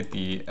consolidate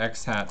the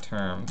x hat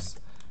terms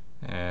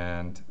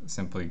and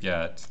simply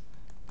get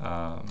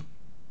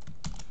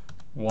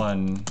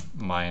 1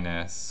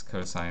 minus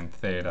cosine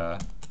theta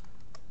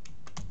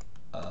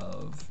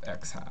of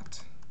x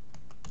hat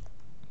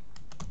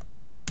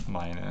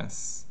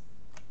minus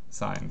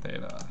sine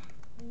theta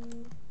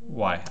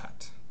y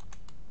hat.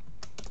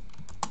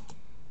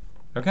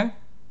 Okay?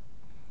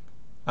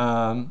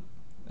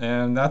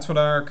 And that's what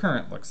our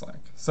current looks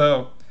like.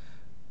 So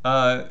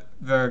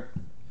the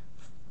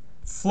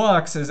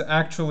flux is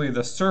actually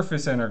the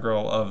surface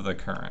integral of the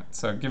current.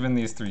 So given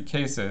these 3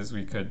 cases,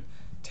 we could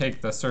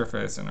take the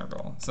surface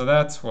integral. So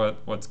that's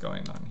what's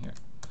going on here.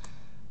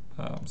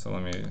 So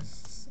let me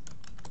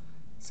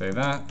say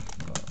that.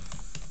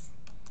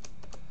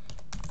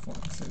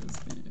 Flux is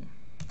the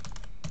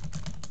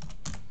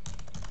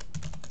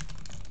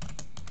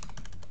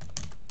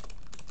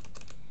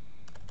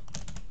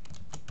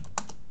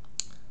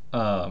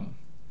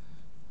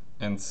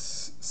And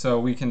so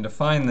we can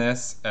define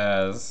this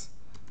as,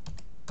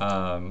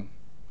 so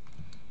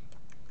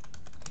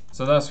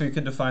thus we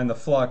could define the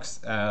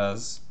flux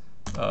as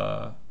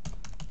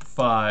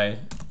phi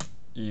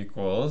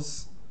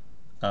equals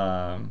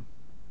in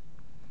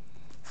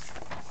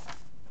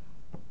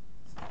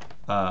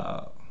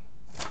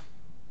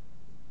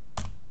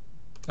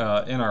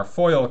our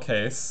FOIL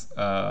case,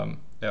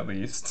 at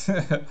least,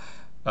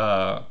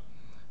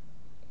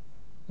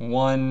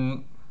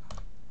 1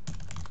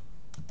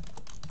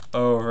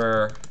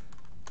 over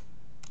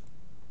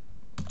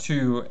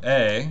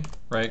 2a,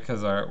 right?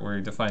 Because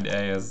we defined a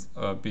as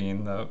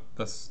being the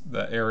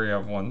area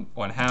of one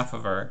half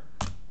of our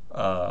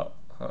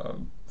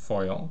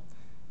FOIL,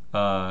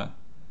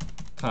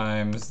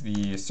 times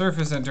the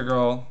surface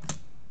integral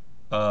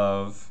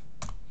of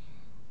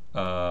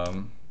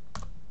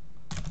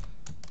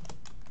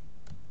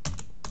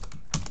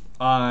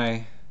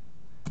I,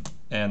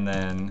 and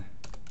then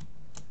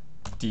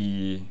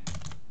d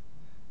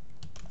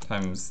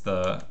times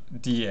the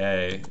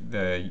dA,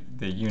 the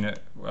unit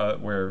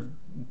where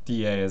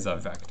dA is a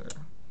vector.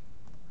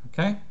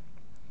 Okay?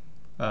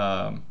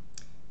 And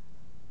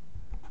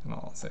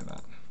I'll say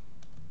that.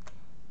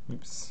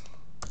 Oops.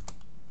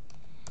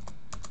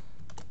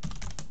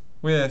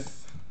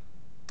 With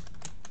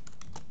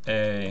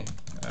A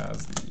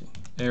as the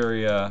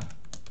area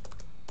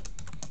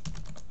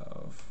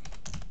of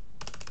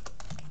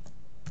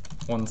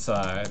one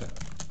side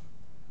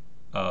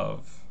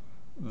of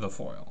the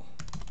foil.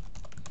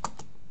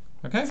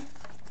 Okay?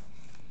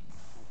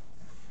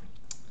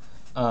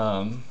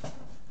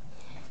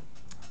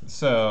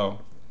 So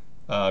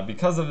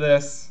because of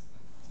this,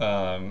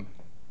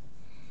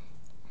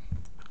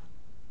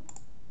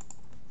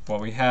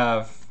 what we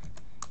have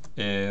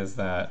is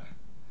that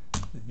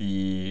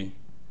the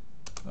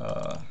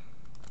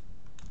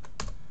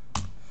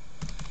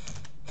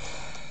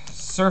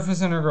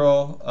surface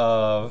integral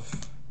of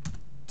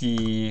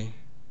d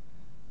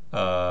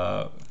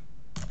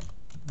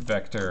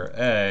vector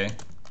A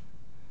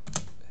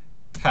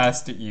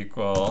has to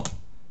equal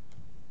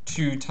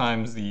 2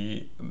 times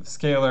the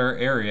scalar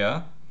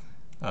area,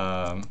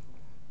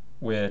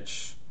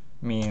 which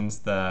means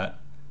that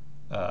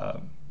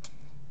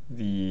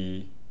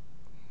the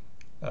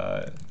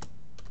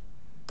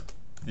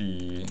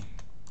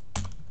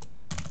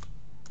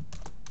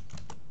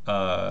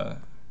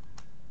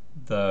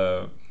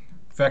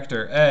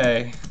vector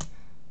A,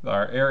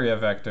 our area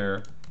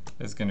vector,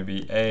 is going to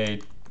be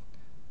A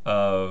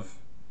of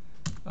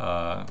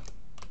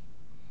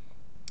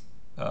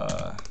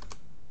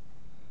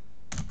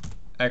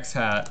x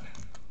hat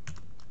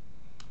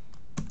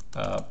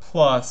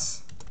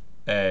plus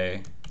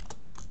A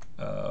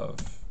of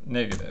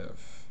negative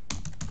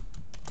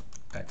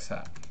x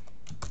hat.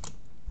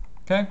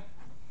 Okay?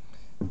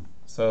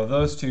 So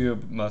those two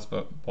must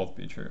both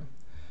be true.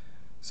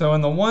 So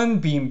in the one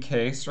beam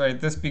case, right,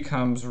 this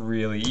becomes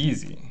really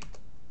easy.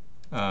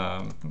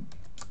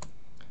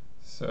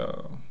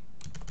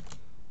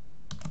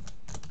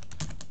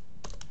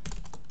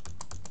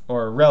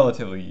 Or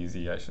relatively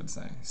easy, I should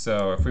say.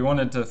 So if we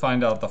wanted to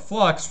find out the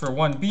flux for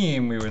one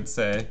beam, we would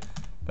say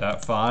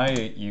that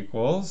phi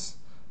equals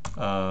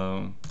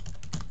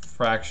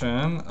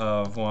fraction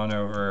of 1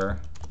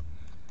 over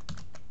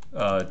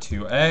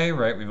 2a,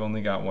 right? We've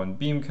only got one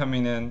beam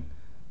coming in,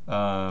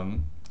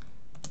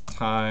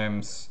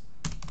 times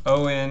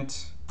O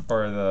int,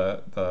 or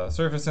the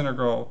surface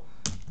integral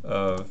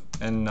of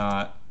n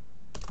naught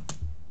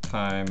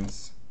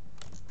times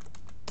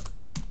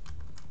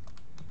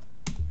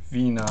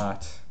v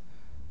naught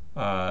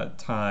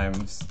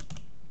times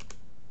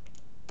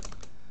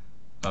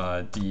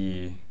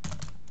d,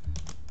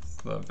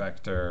 the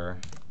vector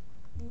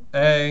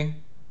A,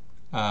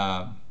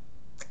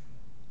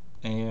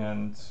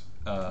 and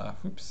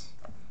oops.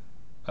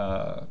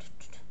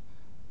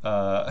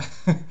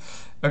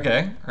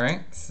 Okay, all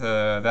right,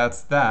 so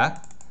that's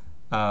that.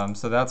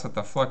 So that's what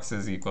the flux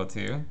is equal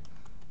to.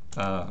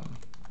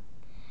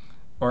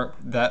 Or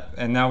that,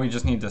 and now we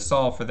just need to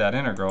solve for that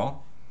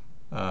integral.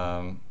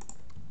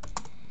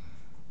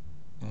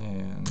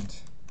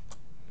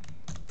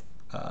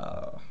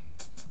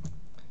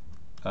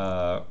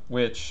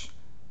 Which,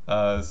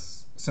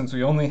 since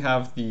we only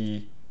have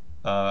the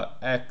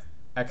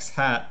x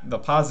hat, the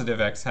positive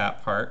x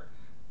hat part,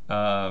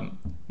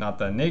 not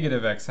the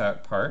negative x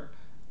hat part,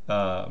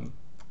 on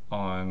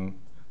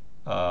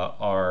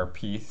our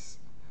piece,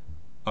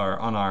 or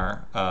on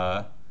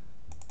our,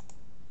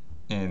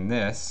 in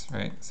this,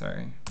 right,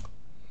 sorry.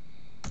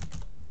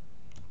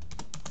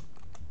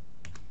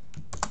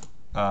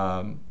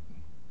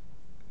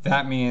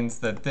 That means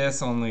that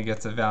this only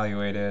gets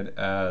evaluated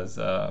as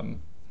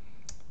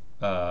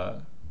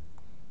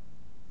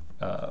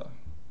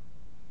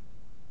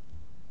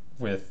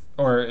with,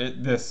 or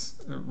this,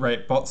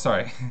 right, both,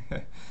 sorry,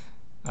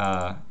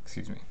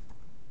 excuse me,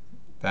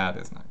 that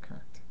is not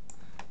correct.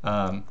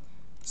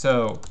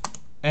 So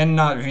n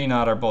naught, v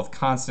naught are both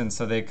constants,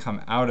 so they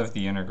come out of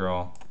the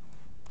integral.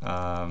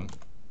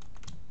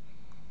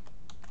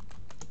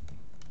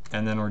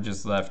 and then we're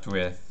just left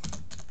with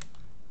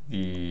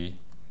the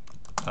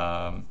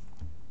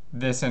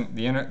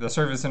the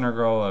surface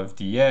integral of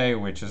dA,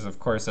 which is of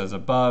course as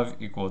above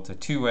equal to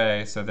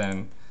 2a. So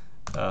then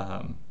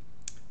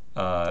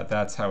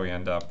that's how we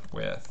end up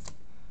with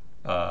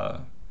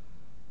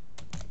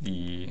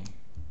the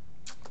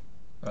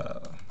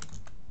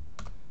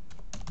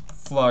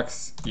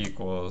flux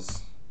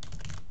equals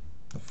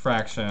the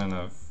fraction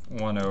of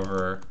 1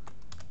 over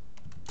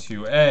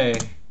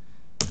 2a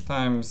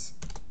times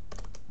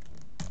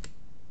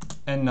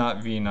n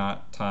naught v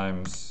naught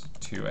times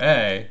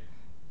 2a,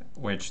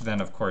 which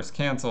then of course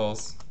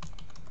cancels.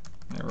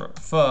 I wrote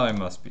pho, I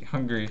must be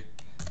hungry.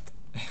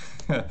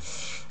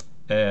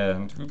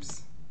 And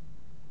oops.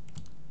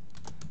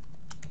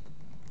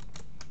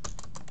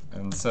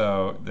 And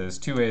so those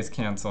 2a's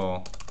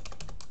cancel,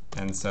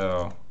 and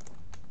so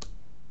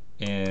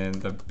in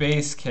the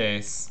base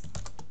case,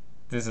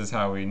 this is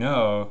how we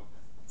know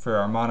for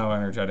our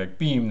monoenergetic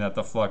beam that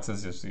the flux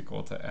is just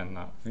equal to n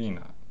naught v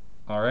naught.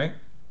 All right.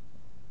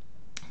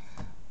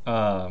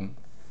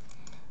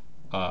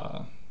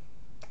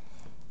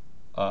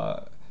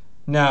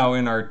 Now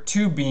in our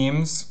two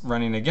beams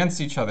running against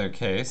each other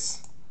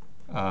case,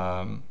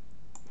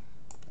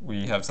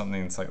 we have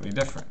something slightly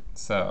different.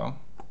 So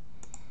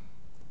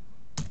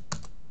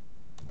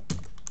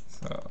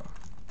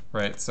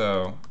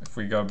if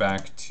we go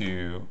back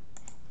to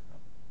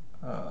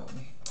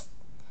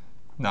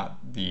not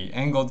the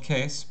angled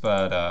case,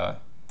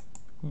 but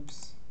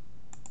oops.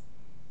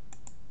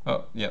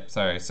 Oh, yep,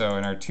 sorry. So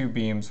in our two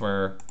beams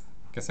where,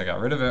 I guess I got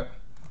rid of it,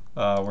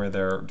 where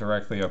they're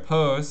directly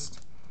opposed,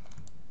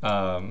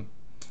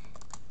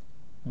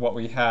 what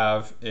we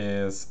have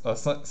is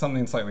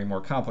something slightly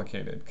more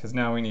complicated, because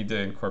now we need to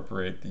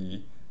incorporate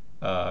the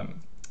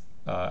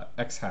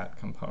x hat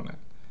component.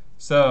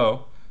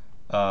 So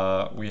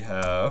we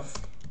have,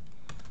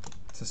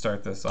 to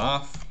start this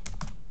off,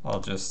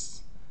 I'll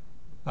just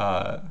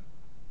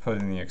put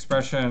in the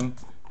expression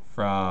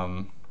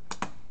from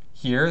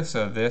here.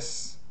 So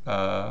this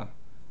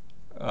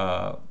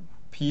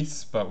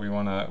piece, but we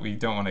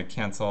don't want to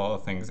cancel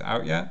things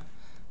out yet.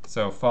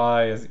 So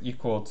phi is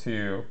equal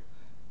to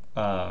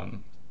the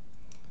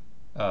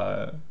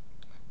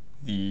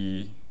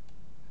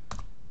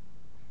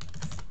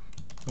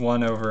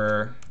 1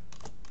 over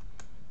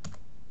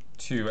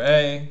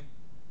 2a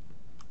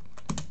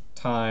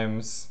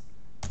times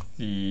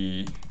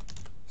the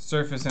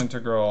surface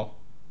integral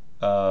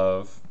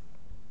of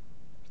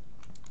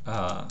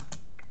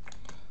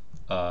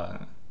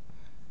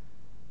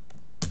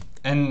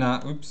n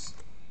naught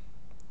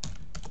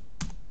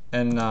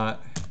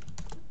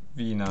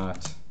v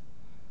naught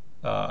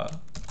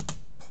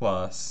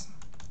plus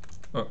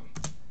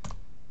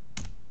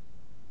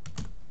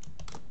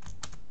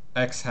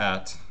x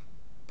hat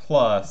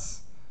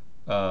plus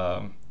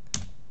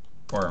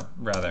or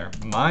rather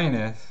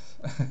minus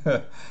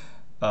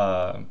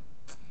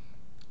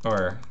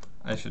or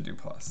I should do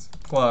plus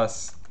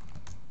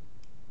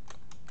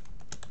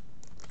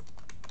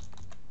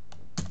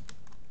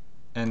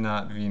n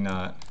naught v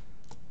naught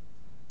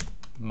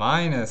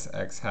minus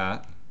x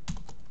hat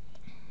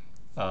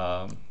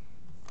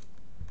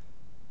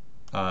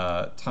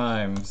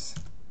times,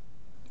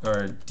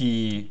 or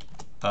d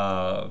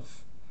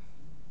of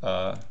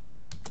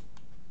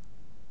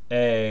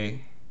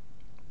a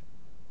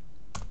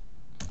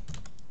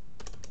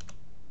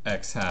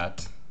x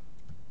hat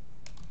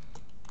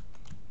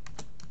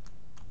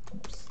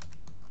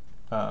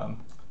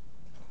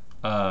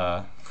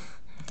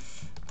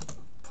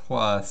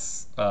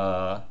plus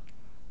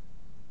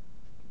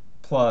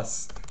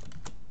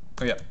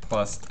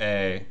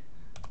a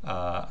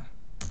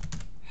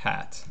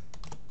hat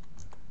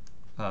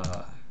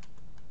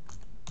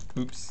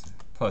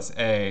plus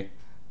a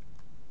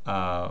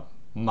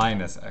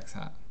minus x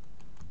hat,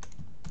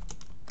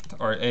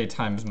 or a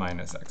times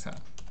minus x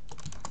hat.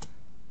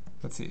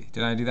 Let's see,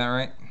 did I do that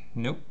right?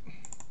 Nope.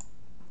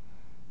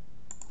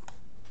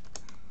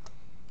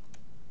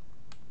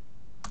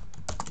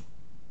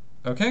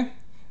 Okay,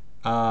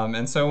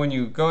 and so when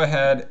you go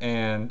ahead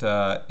and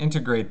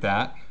integrate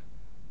that,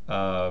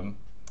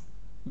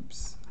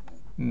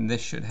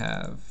 this should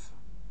have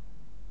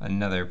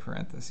another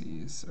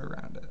parentheses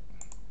around it.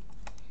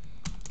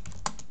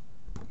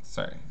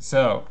 Sorry.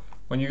 So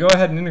when you go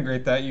ahead and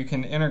integrate that, you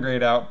can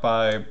integrate out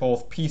by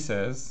both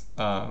pieces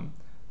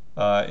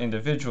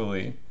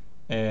individually,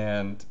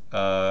 and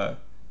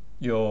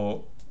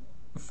you'll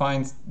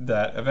find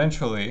that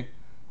eventually,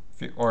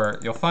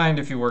 you'll find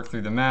if you work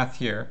through the math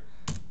here,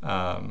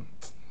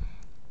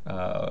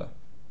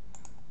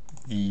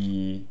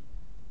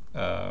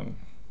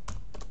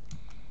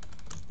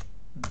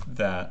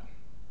 that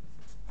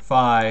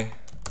phi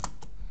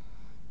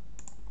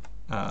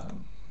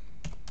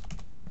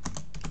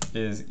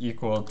is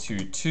equal to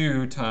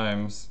 2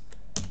 times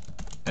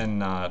n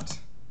naught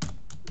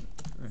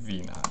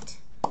v naught.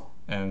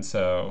 And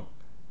so,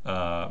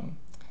 and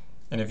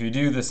if you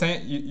do the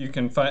same, you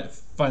can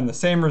find the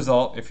same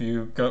result if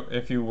you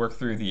work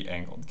through the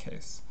angled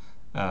case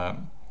by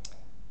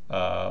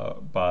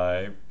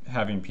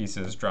having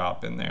pieces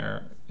drop in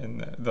there, in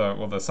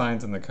the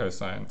sines and the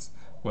cosines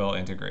will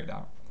integrate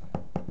out.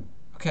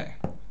 Okay.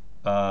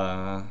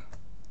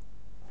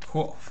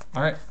 Cool.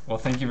 All right. Well,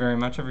 thank you very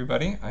much,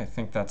 everybody. I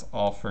think that's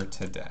all for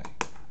today.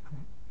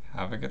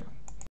 Have a good one.